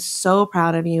 Marissa, I'm so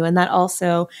proud of you. And that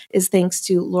also is thanks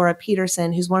to Laura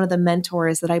Peterson, who's one of the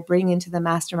mentors that I bring into the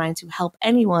mastermind to help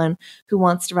anyone who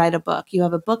wants to write a book. You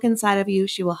have a book inside of you.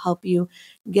 She will help you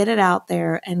get it out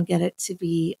there and get it to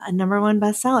be a #1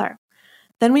 bestseller.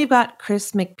 Then we've got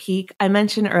Chris McPeak. I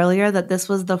mentioned earlier that this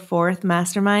was the 4th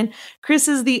mastermind. Chris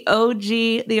is the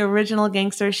OG, the original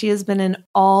gangster. She has been in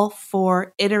all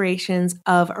 4 iterations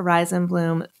of Rise and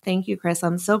Bloom. Thank you, Chris.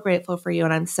 I'm so grateful for you,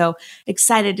 and I'm so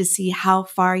excited to see how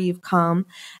far you've come.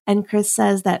 And Chris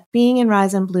says that being in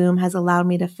Rise and Bloom has allowed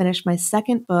me to finish my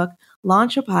 2nd book,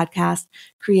 launch a podcast,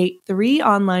 create 3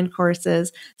 online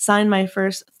courses, sign my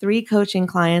first 3 coaching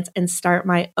clients, and start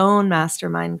my own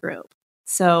mastermind group.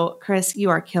 So, Chris, you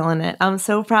are killing it. I'm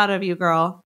so proud of you,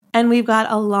 girl. And we've got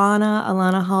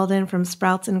Alana Halden from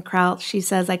Sprouts and Krauts. She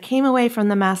says, I came away from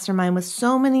the mastermind with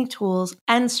so many tools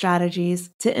and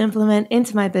strategies to implement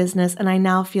into my business, and I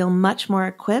now feel much more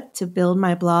equipped to build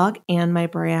my blog and my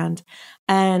brand.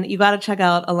 And you got to check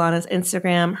out Alana's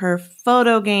Instagram. Her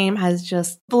photo game has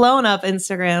just blown up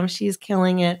Instagram. She's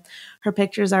killing it. Her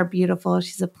pictures are beautiful.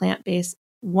 She's a plant-based,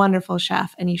 wonderful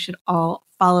chef, and you should all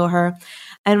follow her.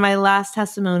 And my last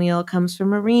testimonial comes from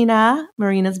Marina.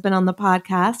 Marina's been on the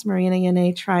podcast, Marina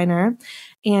Yane Triner.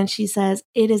 And she says,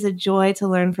 it is a joy to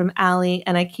learn from Allie,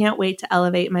 and I can't wait to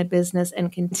elevate my business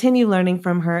and continue learning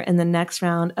from her in the next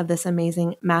round of this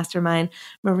amazing mastermind.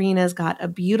 Marina's got a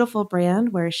beautiful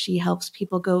brand where she helps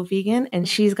people go vegan, and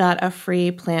she's got a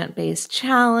free plant-based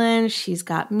challenge. She's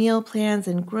got meal plans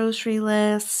and grocery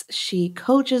lists. She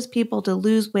coaches people to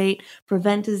lose weight,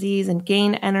 prevent disease, and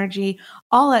gain energy,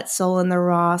 all at Soul in the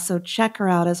Raw. So check her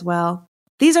out as well.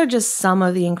 These are just some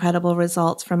of the incredible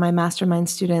results from my mastermind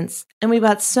students, and we've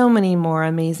got so many more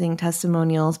amazing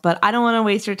testimonials, but I don't want to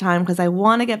waste your time because I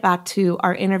want to get back to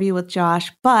our interview with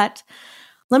Josh. But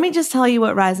let me just tell you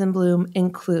what Rise and Bloom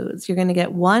includes. You're going to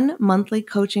get 1 monthly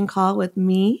coaching call with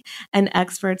me and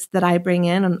experts that I bring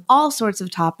in on all sorts of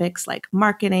topics like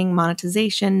marketing,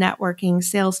 monetization, networking,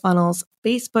 sales funnels,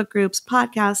 Facebook groups,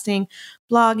 podcasting,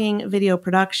 blogging, video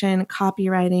production,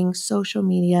 copywriting, social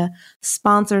media,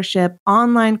 sponsorship,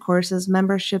 online courses,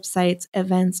 membership sites,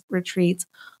 events, retreats.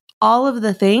 All of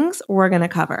the things we're going to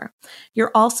cover. You're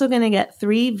also going to get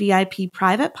 3 VIP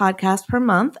private podcasts per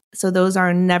month. So those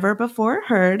are never before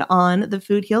heard on the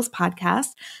Food Heals podcast.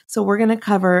 So we're going to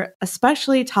cover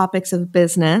especially topics of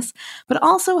business, but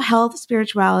also health,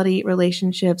 spirituality,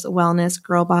 relationships, wellness,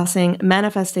 girl bossing,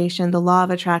 manifestation, the law of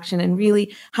attraction, and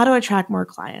really how to attract more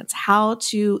clients, how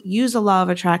to use the law of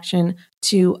attraction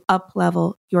to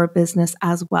up-level your business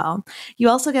as well. You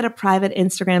also get a private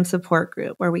Instagram support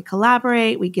group where we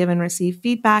collaborate, we give and receive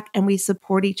feedback, and we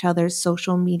support each other's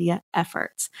social media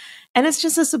efforts. And it's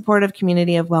just a supportive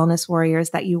community of wellness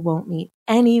warriors that you won't meet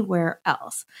anywhere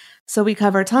else. So we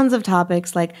cover tons of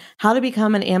topics like how to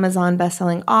become an Amazon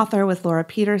bestselling author with Laura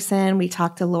Peterson. We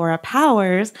talk to Laura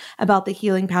Powers about the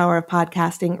healing power of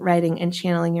podcasting, writing, and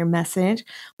channeling your message.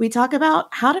 We talk about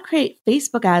how to create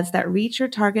Facebook ads that reach your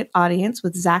target audience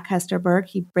with Zach Hesterberg.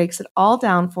 He breaks it all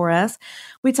down for us.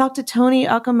 We talk to Tony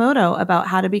Okamoto about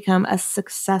how to become a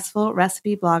successful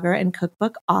recipe blogger and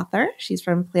cookbook author. She's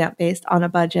from Plant Based on a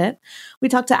Budget. We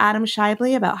talk to Adam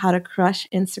Shively about how to crush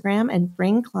Instagram and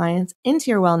bring clients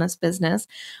into your wellness business.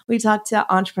 We talked to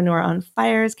Entrepreneur on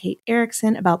Fire's Kate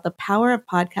Erickson about the power of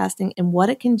podcasting and what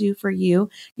it can do for you,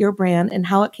 your brand, and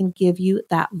how it can give you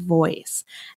that voice.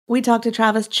 We talked to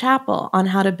Travis Chappell on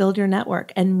how to build your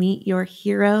network and meet your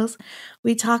heroes.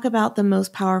 We talk about the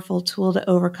most powerful tool to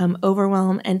overcome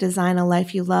overwhelm and design a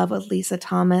life you love with Lisa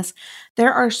Thomas.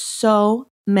 There are so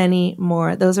many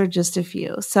more. Those are just a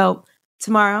few. So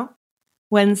tomorrow,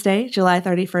 Wednesday, July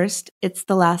 31st, it's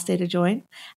the last day to join.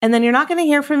 And then you're not going to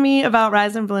hear from me about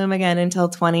Rise and Bloom again until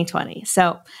 2020.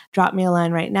 So drop me a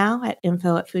line right now at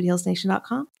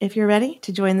info@foodhealsnation.com if you're ready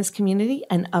to join this community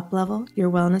and up-level your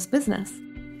wellness business.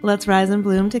 Let's rise and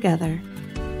bloom together.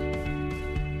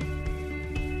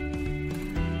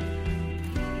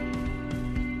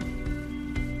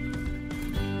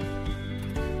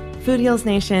 Food Heals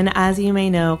Nation, as you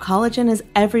may know, collagen is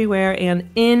everywhere and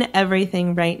in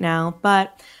everything right now,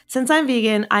 but since I'm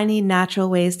vegan, I need natural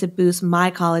ways to boost my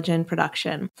collagen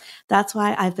production. That's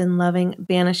why I've been loving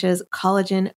Banish's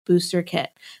Collagen Booster Kit.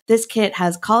 This kit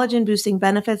has collagen boosting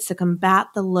benefits to combat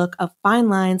the look of fine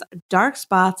lines, dark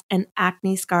spots, and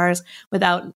acne scars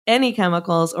without any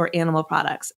chemicals or animal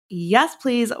products. Yes,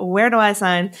 please. Where do I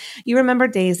sign? You remember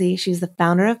Daisy. She's the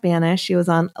founder of Banish. She was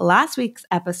on last week's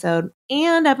episode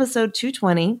and episode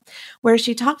 220, where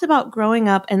she talked about growing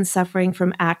up and suffering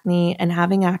from acne and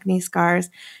having acne scars.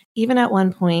 even at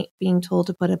one point being told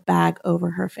to put a bag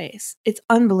over her face. It's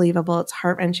unbelievable. It's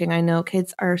heart-wrenching. I know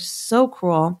kids are so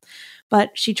cruel,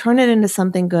 but she turned it into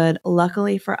something good.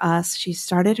 Luckily for us, she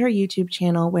started her YouTube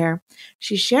channel where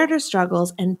she shared her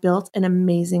struggles and built an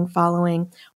amazing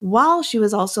following while she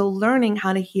was also learning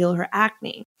how to heal her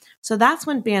acne. So that's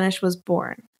when Banish was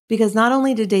born. Because not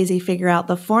only did Daisy figure out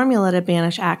the formula to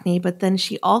banish acne, but then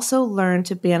she also learned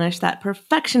to banish that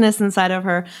perfectionist inside of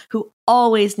her who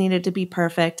always needed to be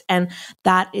perfect. And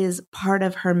that is part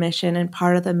of her mission and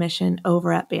part of the mission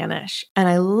over at Banish. And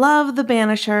I love the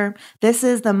Banisher. This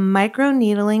is the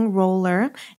microneedling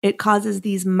roller. It causes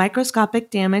these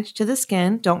microscopic damage to the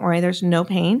skin. Don't worry, there's no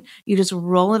pain. You just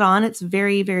roll it on. It's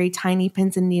very, very tiny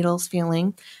pins and needles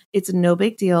feeling. It's no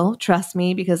big deal. Trust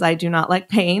me, because I do not like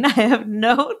pain. I have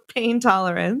no pain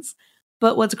tolerance.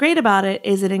 But what's great about it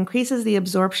is it increases the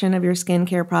absorption of your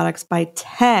skincare products by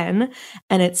 10,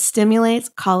 and it stimulates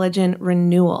collagen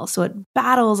renewal. So it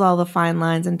battles all the fine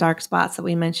lines and dark spots that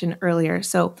we mentioned earlier.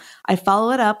 So I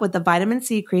follow it up with the vitamin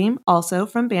C cream, also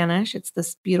from Banish. It's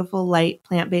this beautiful, light,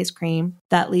 plant-based cream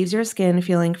that leaves your skin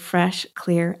feeling fresh,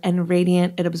 clear, and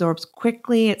radiant. It absorbs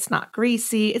quickly. It's not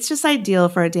greasy. It's just ideal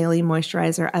for a daily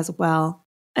moisturizer as well.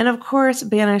 And of course,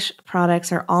 Banish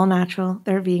products are all natural,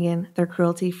 they're vegan, they're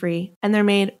cruelty-free, and they're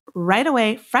made right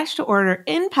away, fresh to order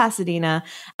in Pasadena.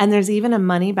 And there's even a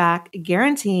money-back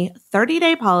guarantee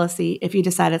 30-day policy if you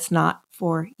decide it's not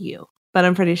for you. But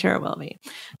I'm pretty sure it will be.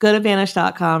 Go to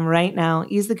Banish.com right now.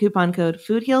 Use the coupon code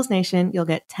FoodHealsNation. You'll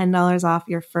get $10 off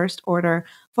your first order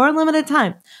for a limited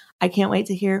time. I can't wait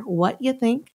to hear what you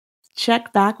think.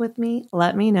 Check back with me,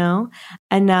 let me know.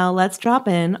 And now let's drop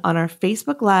in on our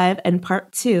Facebook Live and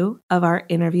part 2 of our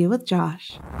interview with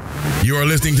Josh. You're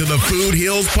listening to the Food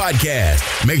Heals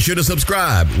Podcast. Make sure to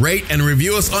subscribe, rate, and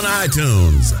review us on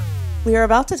iTunes. We are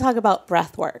about to talk about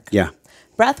breathwork. Yeah.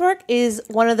 Breathwork is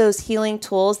one of those healing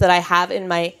tools that I have in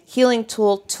my healing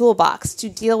toolbox to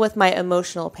deal with my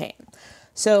emotional pain.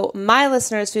 So my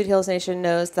listeners, Food Heals Nation,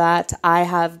 knows that I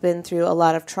have been through a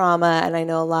lot of trauma, and I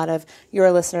know a lot of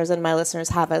your listeners and my listeners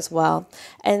have as well.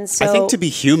 And so I think to be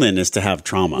human is to have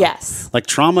trauma. Yes. Like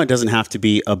trauma doesn't have to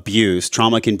be abuse.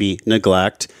 Trauma can be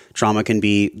neglect. Trauma can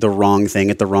be the wrong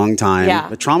thing at the wrong time. Yeah.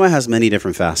 But trauma has many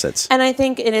different facets. And I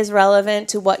think it is relevant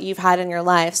to what you've had in your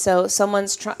life. So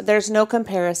there's no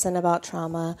comparison about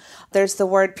trauma. There's the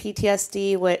word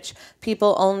PTSD, which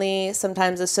people only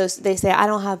sometimes associate. They say, I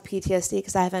don't have PTSD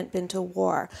because I haven't been to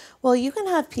war. Well, you can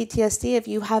have PTSD if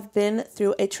you have been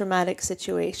through a traumatic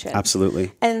situation.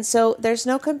 Absolutely. And so there's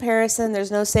no comparison.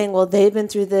 There's no saying, well, they've been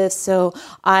through this, so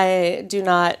I do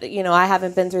not, I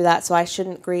haven't been through that, so I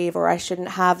shouldn't grieve or I shouldn't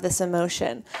have this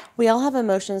emotion. We all have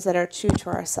emotions that are true to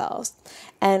ourselves.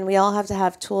 And we all have to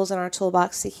have tools in our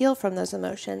toolbox to heal from those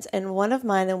emotions. And one of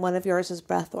mine and one of yours is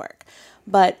breathwork.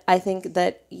 But I think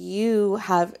that you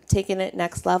have taken it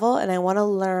next level, and I want to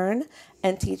learn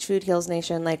and teach Food Heals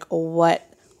Nation like what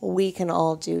we can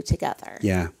all do together.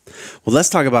 Yeah. Well, let's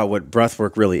talk about what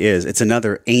breathwork really is. It's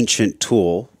another ancient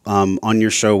tool. On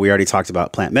your show, we already talked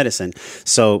about plant medicine.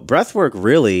 So breathwork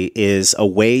really is a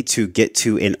way to get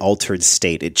to an altered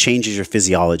state. It changes your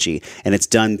physiology, and it's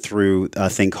done through a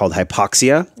thing called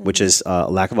hypoxia, which is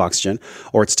a lack of oxygen,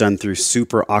 or it's done through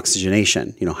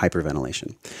superoxygenation,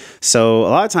 hyperventilation. So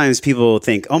a lot of times people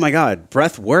think, oh my God,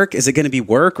 breath work, is it going to be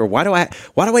work? Or why do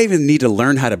I even need to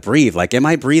learn how to breathe? Like, am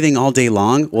I breathing all day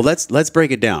long? Well, let's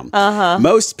break it down.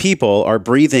 Most people are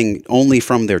breathing only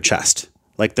from their chest.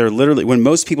 Like they're literally, when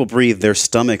most people breathe, their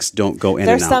stomachs don't go in and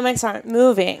out. Their stomachs aren't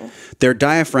moving. Their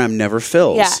diaphragm never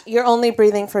fills. Yeah, you're only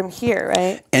breathing from here,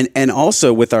 right? And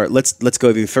also with our, let's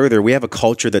go even further, we have a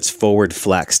culture that's forward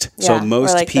flexed. Yeah, so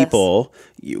most like people,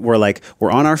 we're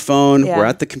on our phone, we're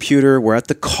at the computer, we're at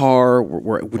the car,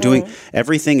 we're doing,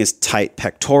 everything is tight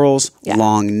pectorals,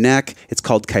 long neck. It's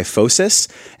called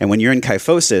kyphosis. And when you're in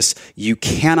kyphosis, you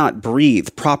cannot breathe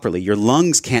properly. Your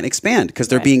lungs can't expand because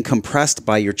they're being compressed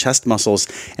by your chest muscles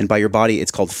and by your body.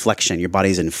 It's called flexion. Your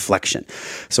body's in flexion.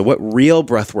 So what real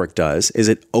breath work does is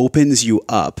it opens you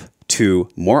up to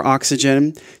more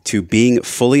oxygen, to being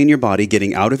fully in your body,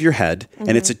 getting out of your head.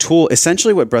 And it's a tool,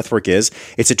 essentially what breathwork is,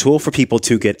 it's a tool for people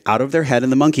to get out of their head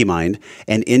and the monkey mind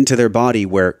and into their body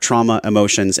where trauma,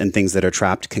 emotions, and things that are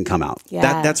trapped can come out.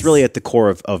 Yes. That's really at the core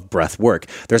of breath work.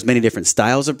 There's many different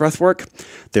styles of breath work.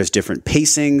 There's different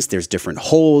pacings, there's different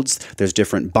holds, there's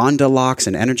different bandha locks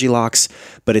and energy locks,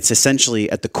 but it's essentially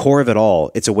at the core of it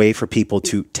all, it's a way for people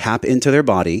to tap into their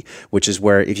body, which is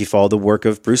where, if you follow the work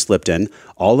of Bruce Lipton,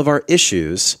 all of our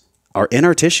issues are in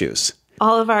our tissues.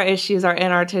 All of our issues are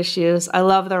in our tissues. I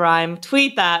love the rhyme.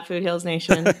 Tweet that, Food Heals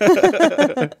Nation.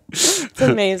 It's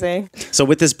amazing. So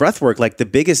with this breath work, like the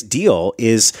biggest deal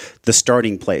is the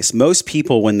starting place. Most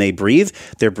people, when they breathe,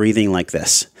 they're breathing like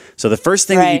this. So the first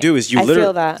thing that you do is you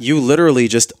literally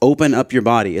just open up your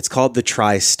body. It's called the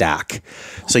tri-stack.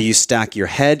 So you stack your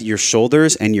head, your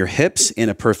shoulders, and your hips in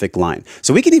a perfect line.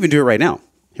 So we can even do it right now.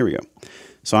 Here we go.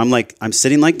 So I'm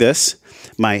sitting like this.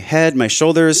 My head, my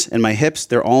shoulders, and my hips,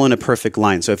 they're all in a perfect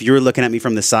line. So if you were looking at me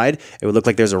from the side, it would look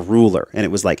like there's a ruler, and it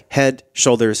was like head,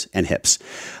 shoulders, and hips.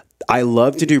 I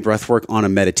love to do breath work on a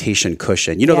meditation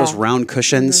cushion. You know those round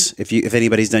cushions? Mm-hmm. If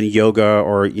anybody's done yoga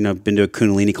or been to a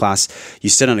Kundalini class, you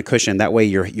sit on a cushion. That way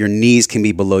your knees can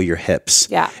be below your hips.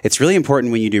 Yeah. It's really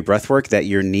important when you do breath work that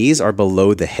your knees are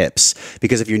below the hips,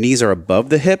 because if your knees are above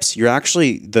the hips, you're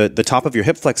actually the top of your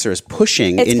hip flexor is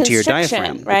pushing into your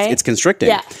diaphragm. Right? It's constricting.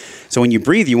 Yeah. So when you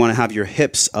breathe, you want to have your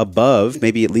hips above,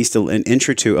 maybe at least an inch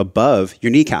or two above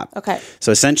your kneecap. Okay.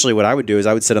 So essentially what I would do is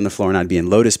I would sit on the floor and I'd be in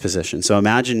lotus position. So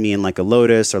imagine me in like a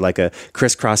lotus or like a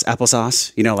crisscross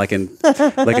applesauce, like in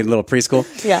little preschool.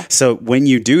 Yeah. So when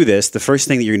you do this, the first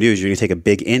thing that you're going to do is you're going to take a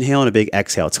big inhale and a big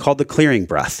exhale. It's called the clearing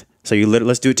breath. So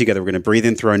let's do it together. We're going to breathe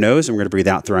in through our nose and we're going to breathe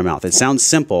out through our mouth. It sounds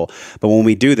simple, but when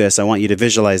we do this, I want you to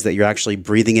visualize that you're actually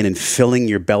breathing in and filling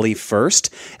your belly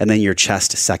first and then your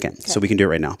chest second. Okay. So we can do it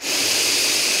right now.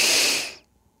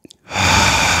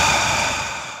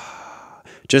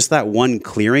 Just that one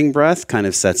clearing breath kind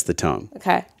of sets the tone.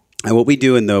 Okay. And what we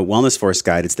do in the Wellness Force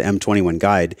guide, it's the M21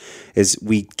 guide, is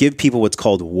we give people what's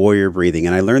called warrior breathing.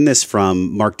 And I learned this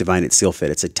from Mark Devine at SealFit.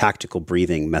 It's a tactical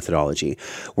breathing methodology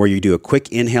where you do a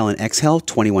quick inhale and exhale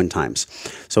 21 times.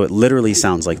 So it literally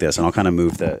sounds like this. And I'll kind of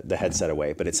move the headset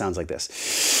away, but it sounds like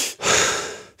this.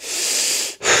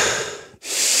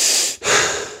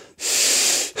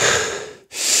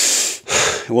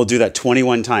 And we'll do that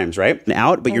 21 times, right? And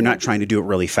out, but you're not trying to do it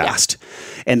really fast. Yeah.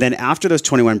 And then after those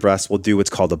 21 breaths, we'll do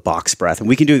what's called a box breath. And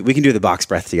we can do the box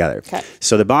breath together. Okay.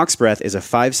 So the box breath is a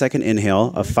 5-second inhale,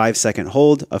 a 5-second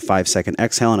hold, a 5-second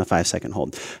exhale, and a 5-second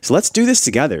hold. So let's do this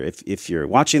together. If you're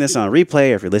watching this on a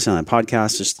replay or if you're listening on a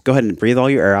podcast, just go ahead and breathe all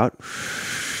your air out.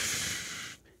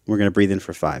 We're going to breathe in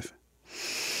for 5.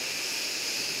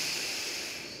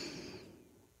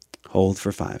 Hold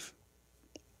for 5.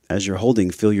 As you're holding,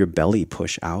 feel your belly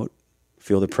push out.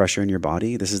 Feel the pressure in your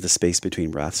body. This is the space between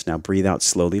breaths. Now breathe out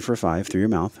slowly for 5 through your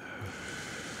mouth.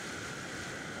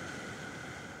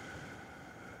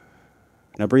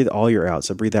 Now breathe all your out.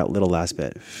 So breathe that little last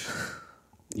bit.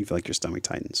 You feel like your stomach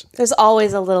tightens. There's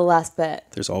always a little last bit.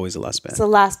 There's always a last bit. It's the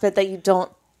last bit that you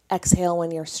don't exhale when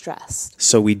you're stressed.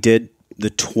 So we did the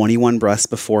 21 breaths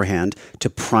beforehand to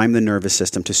prime the nervous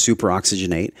system to super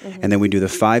oxygenate. Mm-hmm. And then we do the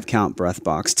 5-count breath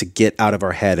box to get out of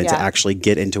our head and to actually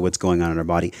get into what's going on in our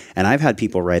body. And I've had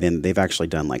people write in, they've actually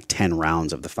done like 10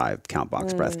 rounds of the 5-count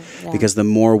box breath. Yeah. Because the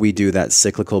more we do that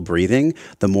cyclical breathing,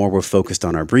 the more we're focused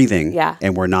on our breathing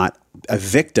and we're not a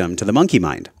victim to the monkey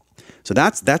mind. So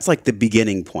that's like the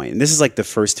beginning point. And this is like the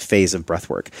first phase of breath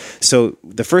work. So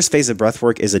the first phase of breath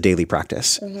work is a daily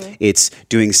practice. Mm-hmm. It's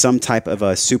doing some type of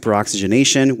a super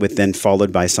oxygenation with then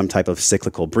followed by some type of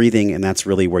cyclical breathing. And that's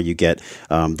really where you get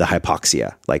the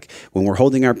hypoxia. Like when we're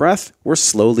holding our breath, we're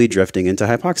slowly drifting into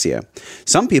hypoxia.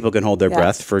 Some people can hold their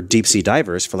breath for deep sea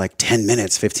divers for like 10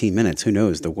 minutes, 15 minutes. Who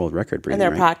knows? The world record breathing.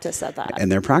 And they're practiced at that.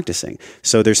 And they're practicing.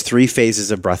 So there's 3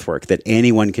 phases of breath work that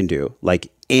anyone can do.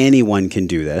 Like anyone can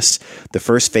do this. The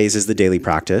first phase is the daily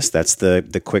practice. That's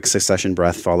the quick succession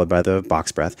breath followed by the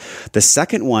box breath. The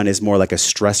second one is more like a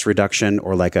stress reduction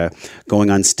or like a going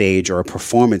on stage or a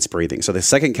performance breathing. So the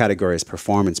second category is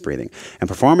performance breathing. And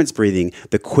performance breathing,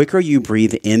 the quicker you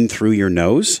breathe in through your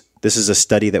nose, this is a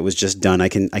study that was just done. I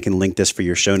can link this for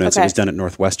your show notes. Okay. It was done at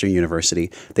Northwestern University.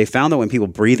 They found that when people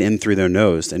breathe in through their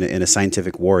nose in a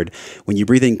scientific ward, when you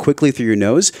breathe in quickly through your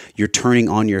nose, you're turning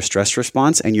on your stress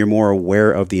response and you're more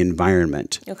aware of the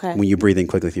environment when you breathe in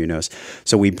quickly through your nose.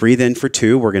 So we breathe in for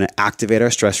 2. We're going to activate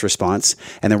our stress response,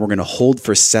 and then we're going to hold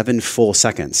for 7 full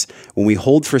seconds. When we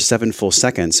hold for 7 full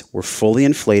seconds, we're fully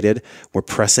inflated. We're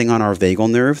pressing on our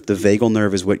vagal nerve. The vagal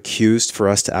nerve is what cues for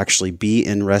us to actually be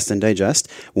in rest and digest.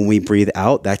 When we breathe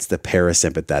out, that's the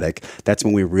parasympathetic. That's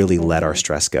when we really let our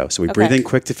stress go. So we breathe in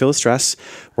quick to feel stress.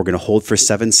 We're going to hold for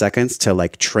 7 seconds to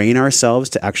like train ourselves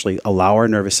to actually allow our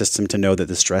nervous system to know that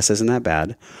the stress isn't that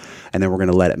bad. And then we're going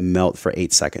to let it melt for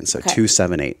 8 seconds. So 2,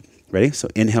 7, 8. Ready? So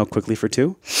inhale quickly for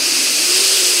 2.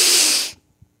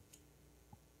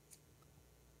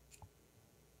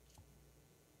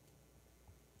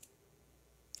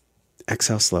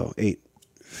 Exhale slow. 8.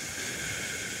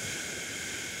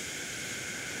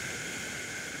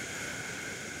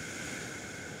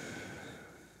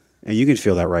 And you can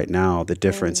feel that right now, the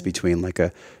difference between like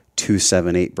a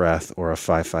 2-7-8 breath or a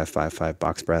 5-5-5-5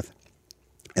 box breath.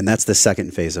 And that's the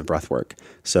second phase of breath work.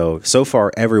 So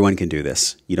far, everyone can do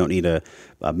this. You don't need a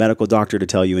medical doctor to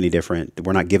tell you any different.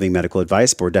 We're not giving medical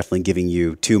advice, but we're definitely giving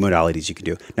you 2 modalities you can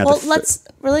do. Now, well, let's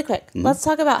really quick. Let's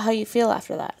talk about how you feel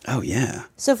after that. Oh, yeah.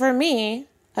 So for me,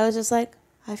 I was just like,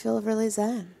 I feel really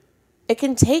zen. It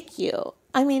can take you.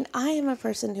 I mean, I am a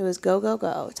person who is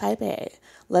go, type A.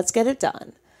 Let's get it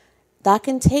done. That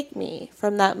can take me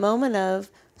from that moment of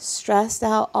stressed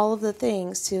out, all of the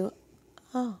things to,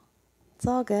 oh, it's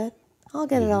all good. I'll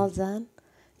get it all done.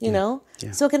 You know?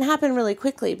 Yeah. So it can happen really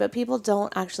quickly, but people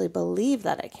don't actually believe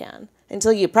that it can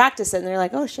until you practice it and they're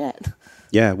like, oh, shit.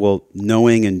 Yeah, well,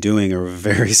 knowing and doing are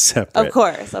very separate. Of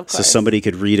course. So somebody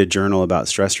could read a journal about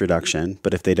stress reduction,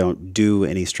 but if they don't do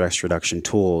any stress reduction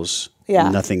tools,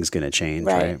 nothing's going to change,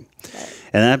 right?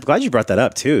 And I'm glad you brought that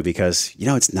up too, because,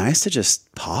 it's nice to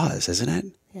just pause, isn't it?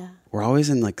 Yeah. We're always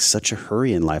in like such a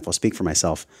hurry in life. I'll speak for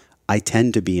myself. I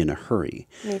tend to be in a hurry.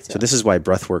 Me too. So this is why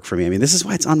breath work for me. I mean, this is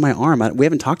why it's on my arm. We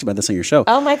haven't talked about this on your show.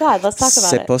 Oh my God, let's talk about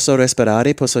Se it. posso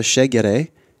respirare, posso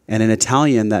scegliere. And in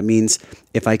Italian, that means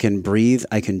if I can breathe,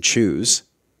 I can choose.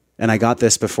 And I got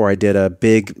this before I did a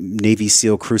big Navy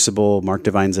SEAL Crucible Mark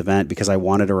Divine's event because I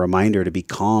wanted a reminder to be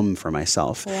calm for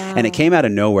myself. Wow. And it came out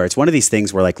of nowhere. It's one of these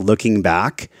things where, like, looking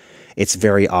back, it's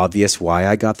very obvious why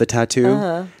I got the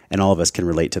tattoo. And all of us can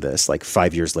relate to this. Like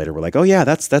 5 years later, we're like, oh yeah,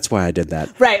 that's why I did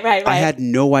that. Right. I had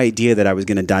no idea that I was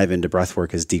going to dive into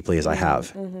breathwork as deeply as I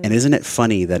have. And isn't it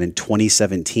funny that in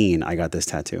 2017, I got this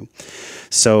tattoo?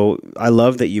 So I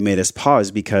love that you made us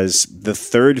pause because the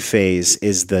third phase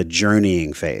is the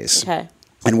journeying phase. Okay.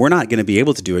 And we're not going to be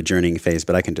able to do a journeying phase,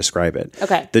 but I can describe it.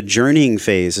 Okay. The journeying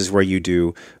phase is where you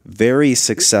do very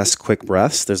quick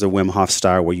breaths. There's a Wim Hof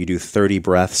style where you do 30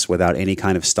 breaths without any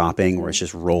kind of stopping, where it's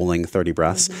just rolling 30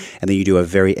 breaths. And then you do a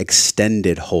very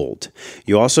extended hold.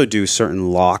 You also do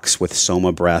certain locks with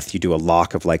soma breath. You do a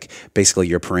lock of like basically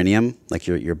your perineum, like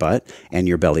your butt, and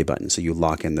your belly button. So you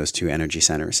lock in those two energy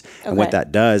centers. Okay. And what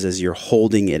that does is you're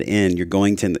holding it in. You're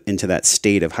going into that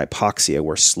state of hypoxia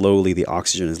where slowly the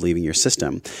oxygen is leaving your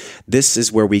system. This is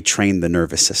where we train the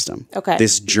nervous system. Okay.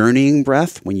 This journeying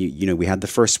breath, when we had the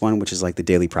first one, which is like the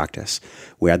daily practice.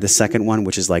 We had the second one,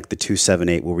 which is like the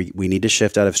 2-7-8, where we need to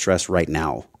shift out of stress right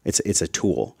now. It's a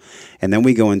tool. And then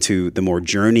we go into the more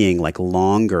journeying, like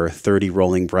longer 30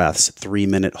 rolling breaths,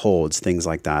 3-minute holds, things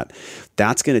like that.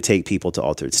 That's going to take people to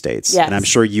altered states. Yes. And I'm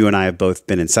sure you and I have both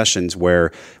been in sessions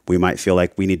where we might feel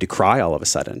like we need to cry all of a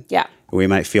sudden. Yeah. We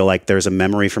might feel like there's a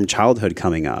memory from childhood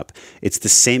coming up. It's the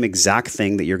same exact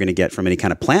thing that you're going to get from any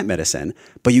kind of plant medicine,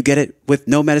 but you get it with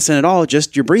no medicine at all,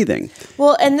 just your breathing.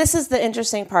 Well, and this is the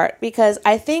interesting part, because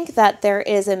I think that there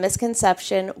is a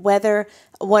misconception where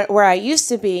I used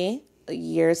to be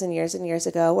years and years and years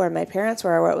ago, where my parents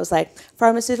were, where it was like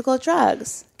pharmaceutical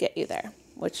drugs get you there,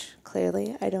 which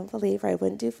clearly I don't believe, or I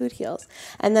wouldn't do food heals.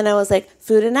 And then I was like,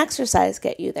 food and exercise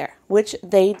get you there, which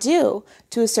they do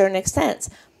to a certain extent.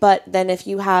 But then if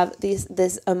you have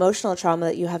this emotional trauma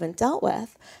that you haven't dealt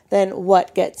with, then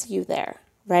what gets you there,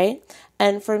 right?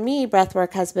 And for me,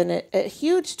 breathwork has been a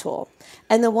huge tool.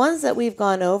 And the ones that we've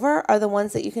gone over are the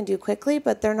ones that you can do quickly,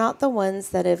 but they're not the ones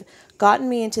that have gotten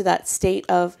me into that state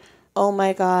of, oh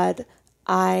my God,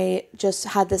 I just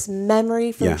had this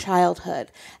memory from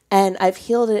childhood and I've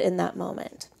healed it in that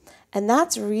moment. And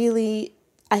that's really,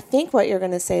 I think what you're going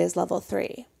to say is level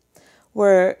 3,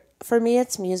 where for me,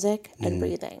 it's music and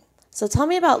breathing. So tell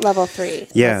me about level 3.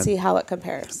 Yeah. Let's see how it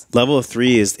compares. Level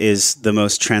 3 is the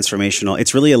most transformational.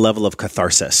 It's really a level of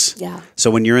catharsis. Yeah. So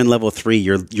when you're in level 3,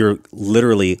 you're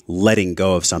literally letting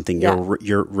go of something.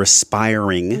 You're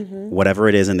respiring whatever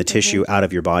it is in the tissue out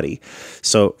of your body.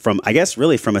 So from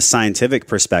a scientific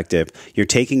perspective, you're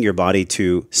taking your body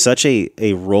to such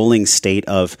a rolling state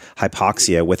of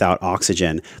hypoxia without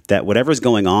oxygen that whatever's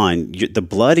going on, the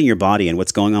blood in your body and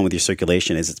what's going on with your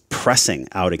circulation is it's pressing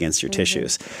out against your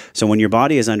tissues. So when your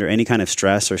body is under any kind of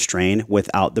stress or strain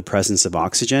without the presence of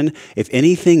oxygen, if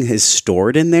anything is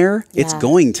stored in there, it's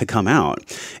going to come out.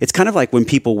 It's kind of like when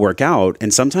people work out,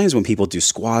 and sometimes when people do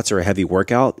squats or a heavy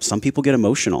workout, some people get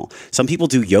emotional. Some people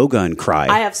do yoga and cry.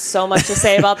 I have so much to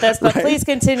say about this, but please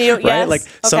continue. Right? Yes.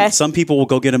 Like some people will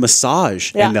go get a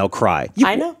massage and they'll cry.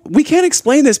 I know. We can't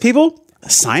explain this, people.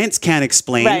 Science can't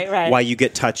explain Right. why you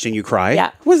get touched and you cry.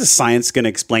 Yeah. What is science going to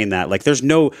explain that? Like, there's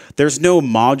no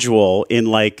module in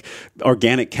like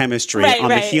organic chemistry on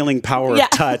the healing power of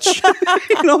touch.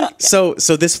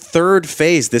 So this third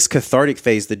phase, this cathartic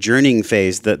phase, the journeying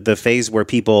phase, the phase where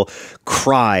people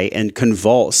cry and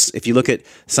convulse. If you look at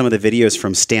some of the videos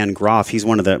from Stan Groff, he's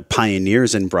one of the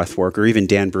pioneers in breathwork, or even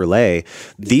Dan Brule.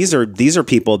 These are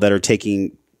people that are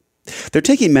taking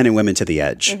men and women to the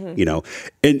edge,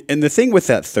 And the thing with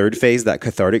that third phase, that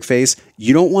cathartic phase,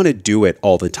 you don't want to do it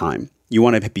all the time. You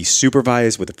want to be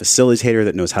supervised with a facilitator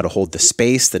that knows how to hold the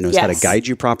space, that knows how to guide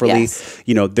you properly. Yes.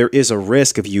 There is a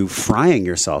risk of you frying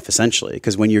yourself, essentially,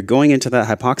 because when you're going into that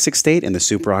hypoxic state and the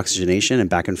superoxygenation and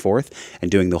back and forth and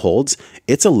doing the holds,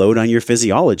 it's a load on your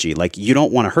physiology. Like, you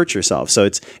don't want to hurt yourself. So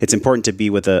it's important to be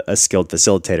with a skilled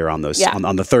facilitator on those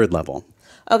on the third level.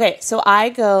 Okay, so I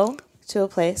go to a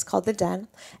place called The Den,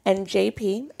 and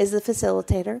JP is the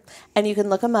facilitator, and you can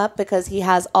look him up because he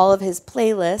has all of his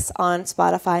playlists on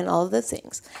Spotify and all of those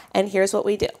things. And here's what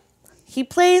we do. He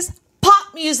plays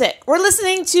pop music. We're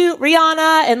listening to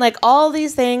Rihanna and like all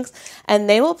these things, and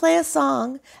they will play a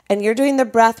song, and you're doing the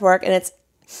breath work, and it's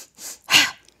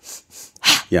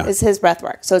is his breath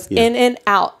work. So it's in and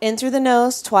out, in through the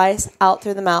nose twice, out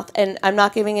through the mouth. And I'm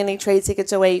not giving any trade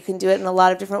secrets away. You can do it in a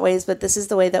lot of different ways, but this is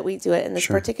the way that we do it in this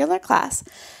particular class.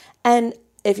 And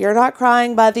if you're not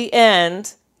crying by the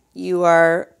end, you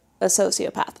are a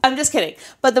sociopath. I'm just kidding.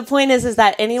 But the point is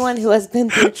that anyone who has been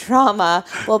through trauma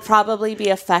will probably be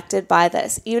affected by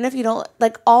this. Even if you don't,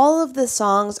 like, all of the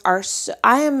songs are,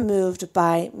 I am moved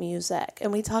by music.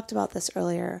 And we talked about this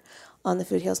earlier on the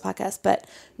Food Heals podcast, but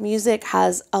music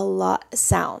has a lot,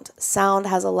 sound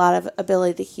has a lot of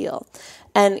ability to heal.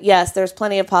 And yes, there's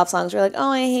plenty of pop songs where you're like,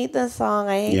 oh, I hate this song,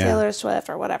 I hate Taylor Swift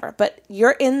or whatever, but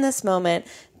you're in this moment,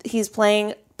 he's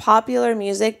playing popular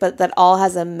music, but that all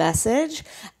has a message,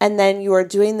 and then you are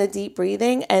doing the deep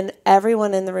breathing, and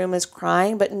everyone in the room is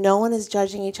crying, but no one is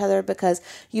judging each other because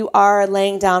you are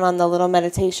laying down on the little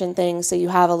meditation thing, so you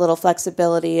have a little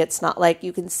flexibility. It's not like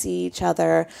you can see each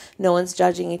other. No one's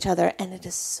judging each other, and it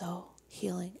is so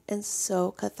healing and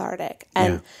so cathartic.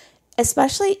 And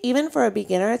especially even for a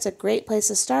beginner, it's a great place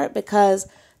to start because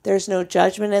there's no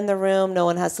judgment in the room. No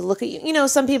one has to look at you. You know,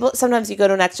 sometimes you go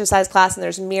to an exercise class and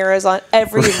there's mirrors on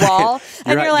every wall.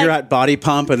 And you're at Body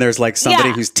Pump and there's like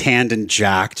somebody who's tanned and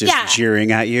jacked just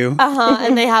jeering at you.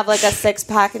 And they have like a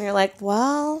 6-pack and you're like,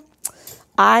 well,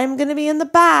 I'm going to be in the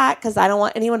back because I don't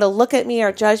want anyone to look at me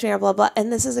or judge me or blah, blah.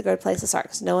 And this is a good place to start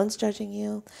because no one's judging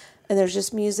you. And there's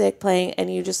just music playing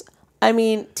and you just...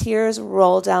 tears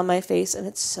roll down my face and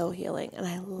it's so healing and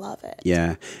I love it.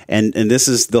 Yeah. And this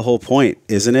is the whole point,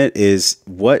 isn't it? Is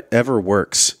whatever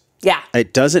works. Yeah.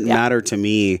 It doesn't matter to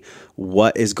me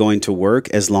what is going to work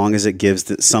as long as it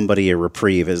gives somebody a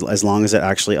reprieve, as long as it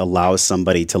actually allows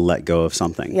somebody to let go of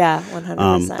something. Yeah,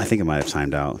 100%. I think it might have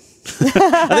timed out.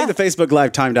 I think the Facebook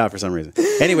Live timed out for some reason.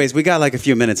 Anyways, we got like a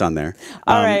few minutes on there.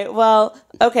 All right. Well,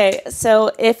 okay.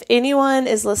 So if anyone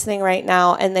is listening right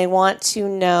now and they want to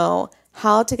know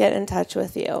how to get in touch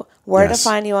with you, where to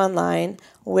find you online,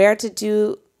 where to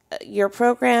do your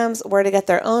programs, where to get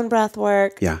their own breath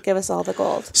work, give us all the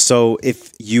gold. So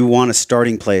if you want a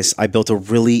starting place, I built a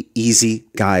really easy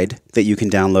guide that you can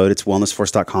download. It's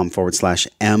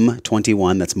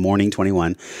wellnessforce.com/M21. That's morning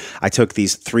 21. I took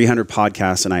these 300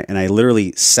 podcasts and I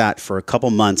literally sat for a couple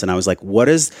months and I was like, what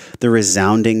is the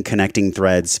resounding connecting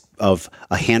threads of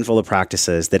a handful of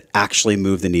practices that actually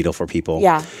move the needle for people?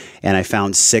 Yeah. And I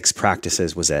found 6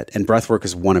 practices was it. And breathwork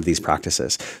is one of these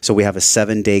practices. So we have a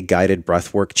 7-day guided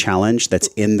breathwork challenge that's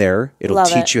in there. It'll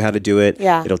teach you how to do it.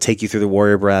 Yeah. It'll take you through the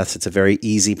warrior breaths. It's a very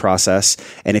easy process.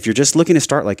 And if you're just looking to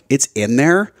start, like, it's in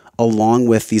there along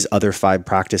with these other 5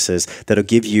 practices that'll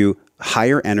give you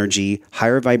higher energy,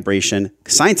 higher vibration,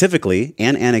 scientifically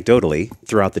and anecdotally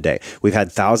throughout the day. We've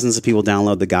had thousands of people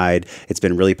download the guide. It's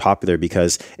been really popular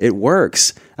because it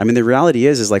works. I mean, the reality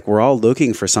is like we're all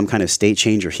looking for some kind of state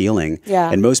change or healing.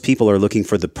 Yeah. And most people are looking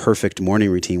for the perfect morning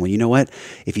routine. Well, you know what?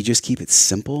 If you just keep it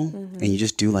simple and you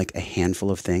just do like a handful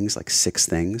of things, like 6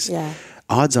 things,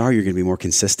 odds are you're going to be more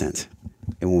consistent.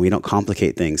 And when we don't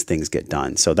complicate things, things get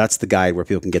done. So that's the guide where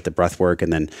people can get the breath work.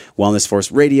 And then Wellness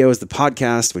Force Radio is the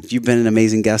podcast, which you've been an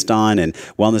amazing guest on, and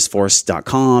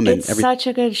wellnessforce.com. It's such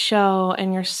a good show,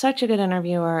 and you're such a good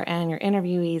interviewer, and your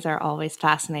interviewees are always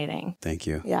fascinating. Thank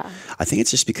you. Yeah. I think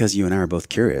it's just because you and I are both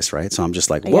curious, right? So I'm just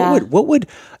like, what would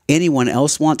anyone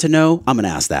else want to know? I'm going to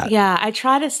ask that. Yeah, I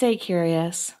try to stay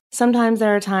curious. Sometimes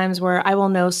there are times where I will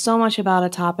know so much about a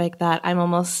topic that I'm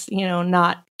almost,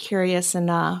 not curious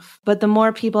enough. But the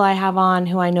more people I have on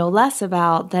who I know less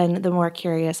about, then the more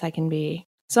curious I can be.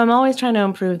 So I'm always trying to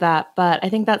improve that, but I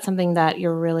think that's something that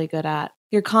you're really good at.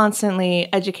 You're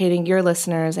constantly educating your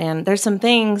listeners, and there's some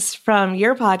things from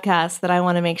your podcast that I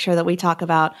want to make sure that we talk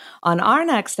about on our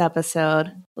next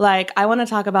episode. Like, I want to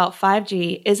talk about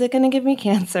 5G. Is it going to give me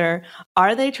cancer?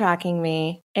 Are they tracking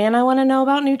me? And I want to know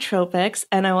about nootropics,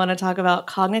 and I want to talk about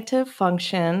cognitive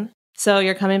function. So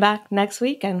you're coming back next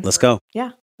week, and Let's go.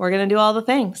 yeah, we're going to do all the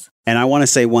things. And I want to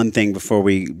say one thing before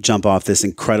we jump off this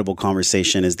incredible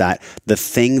conversation is that the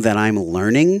thing that I'm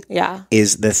learning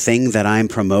is the thing that I'm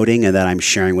promoting and that I'm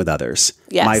sharing with others.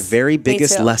 Yes, my very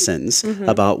biggest lessons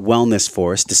about Wellness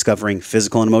Force, discovering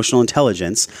physical and emotional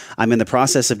intelligence, I'm in the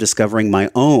process of discovering my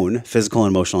own physical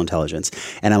and emotional intelligence.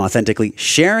 And I'm authentically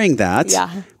sharing that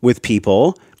with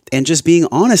people and just being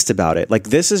honest about it. Like,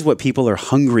 this is what people are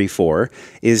hungry for,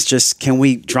 is just, can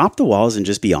we drop the walls and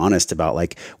just be honest about,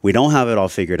 like, we don't have it all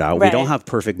figured out. Right. We don't have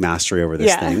perfect mastery over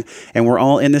this thing. And we're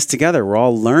all in this together. We're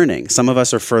all learning. Some of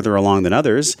us are further along than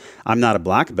others. I'm not a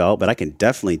black belt, but I can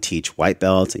definitely teach white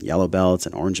belts and yellow belts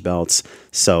and orange belts.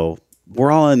 So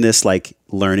we're all in this, like,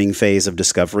 learning phase of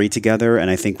discovery together. And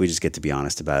I think we just get to be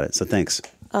honest about it. So thanks.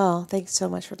 Oh, thanks so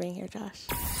much for being here, Josh.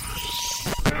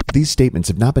 These statements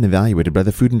have not been evaluated by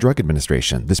the Food and Drug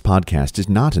Administration. This podcast is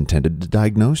not intended to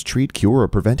diagnose, treat, cure, or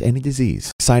prevent any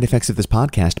disease. Side effects of this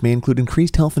podcast may include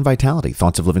increased health and vitality,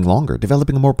 thoughts of living longer,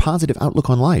 developing a more positive outlook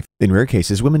on life. In rare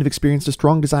cases, women have experienced a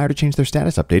strong desire to change their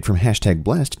status update from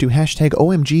 #blessed to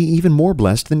 #OMG even more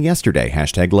blessed than yesterday,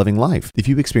 #loving life. If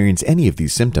you experience any of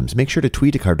these symptoms, make sure to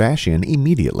tweet a Kardashian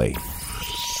immediately.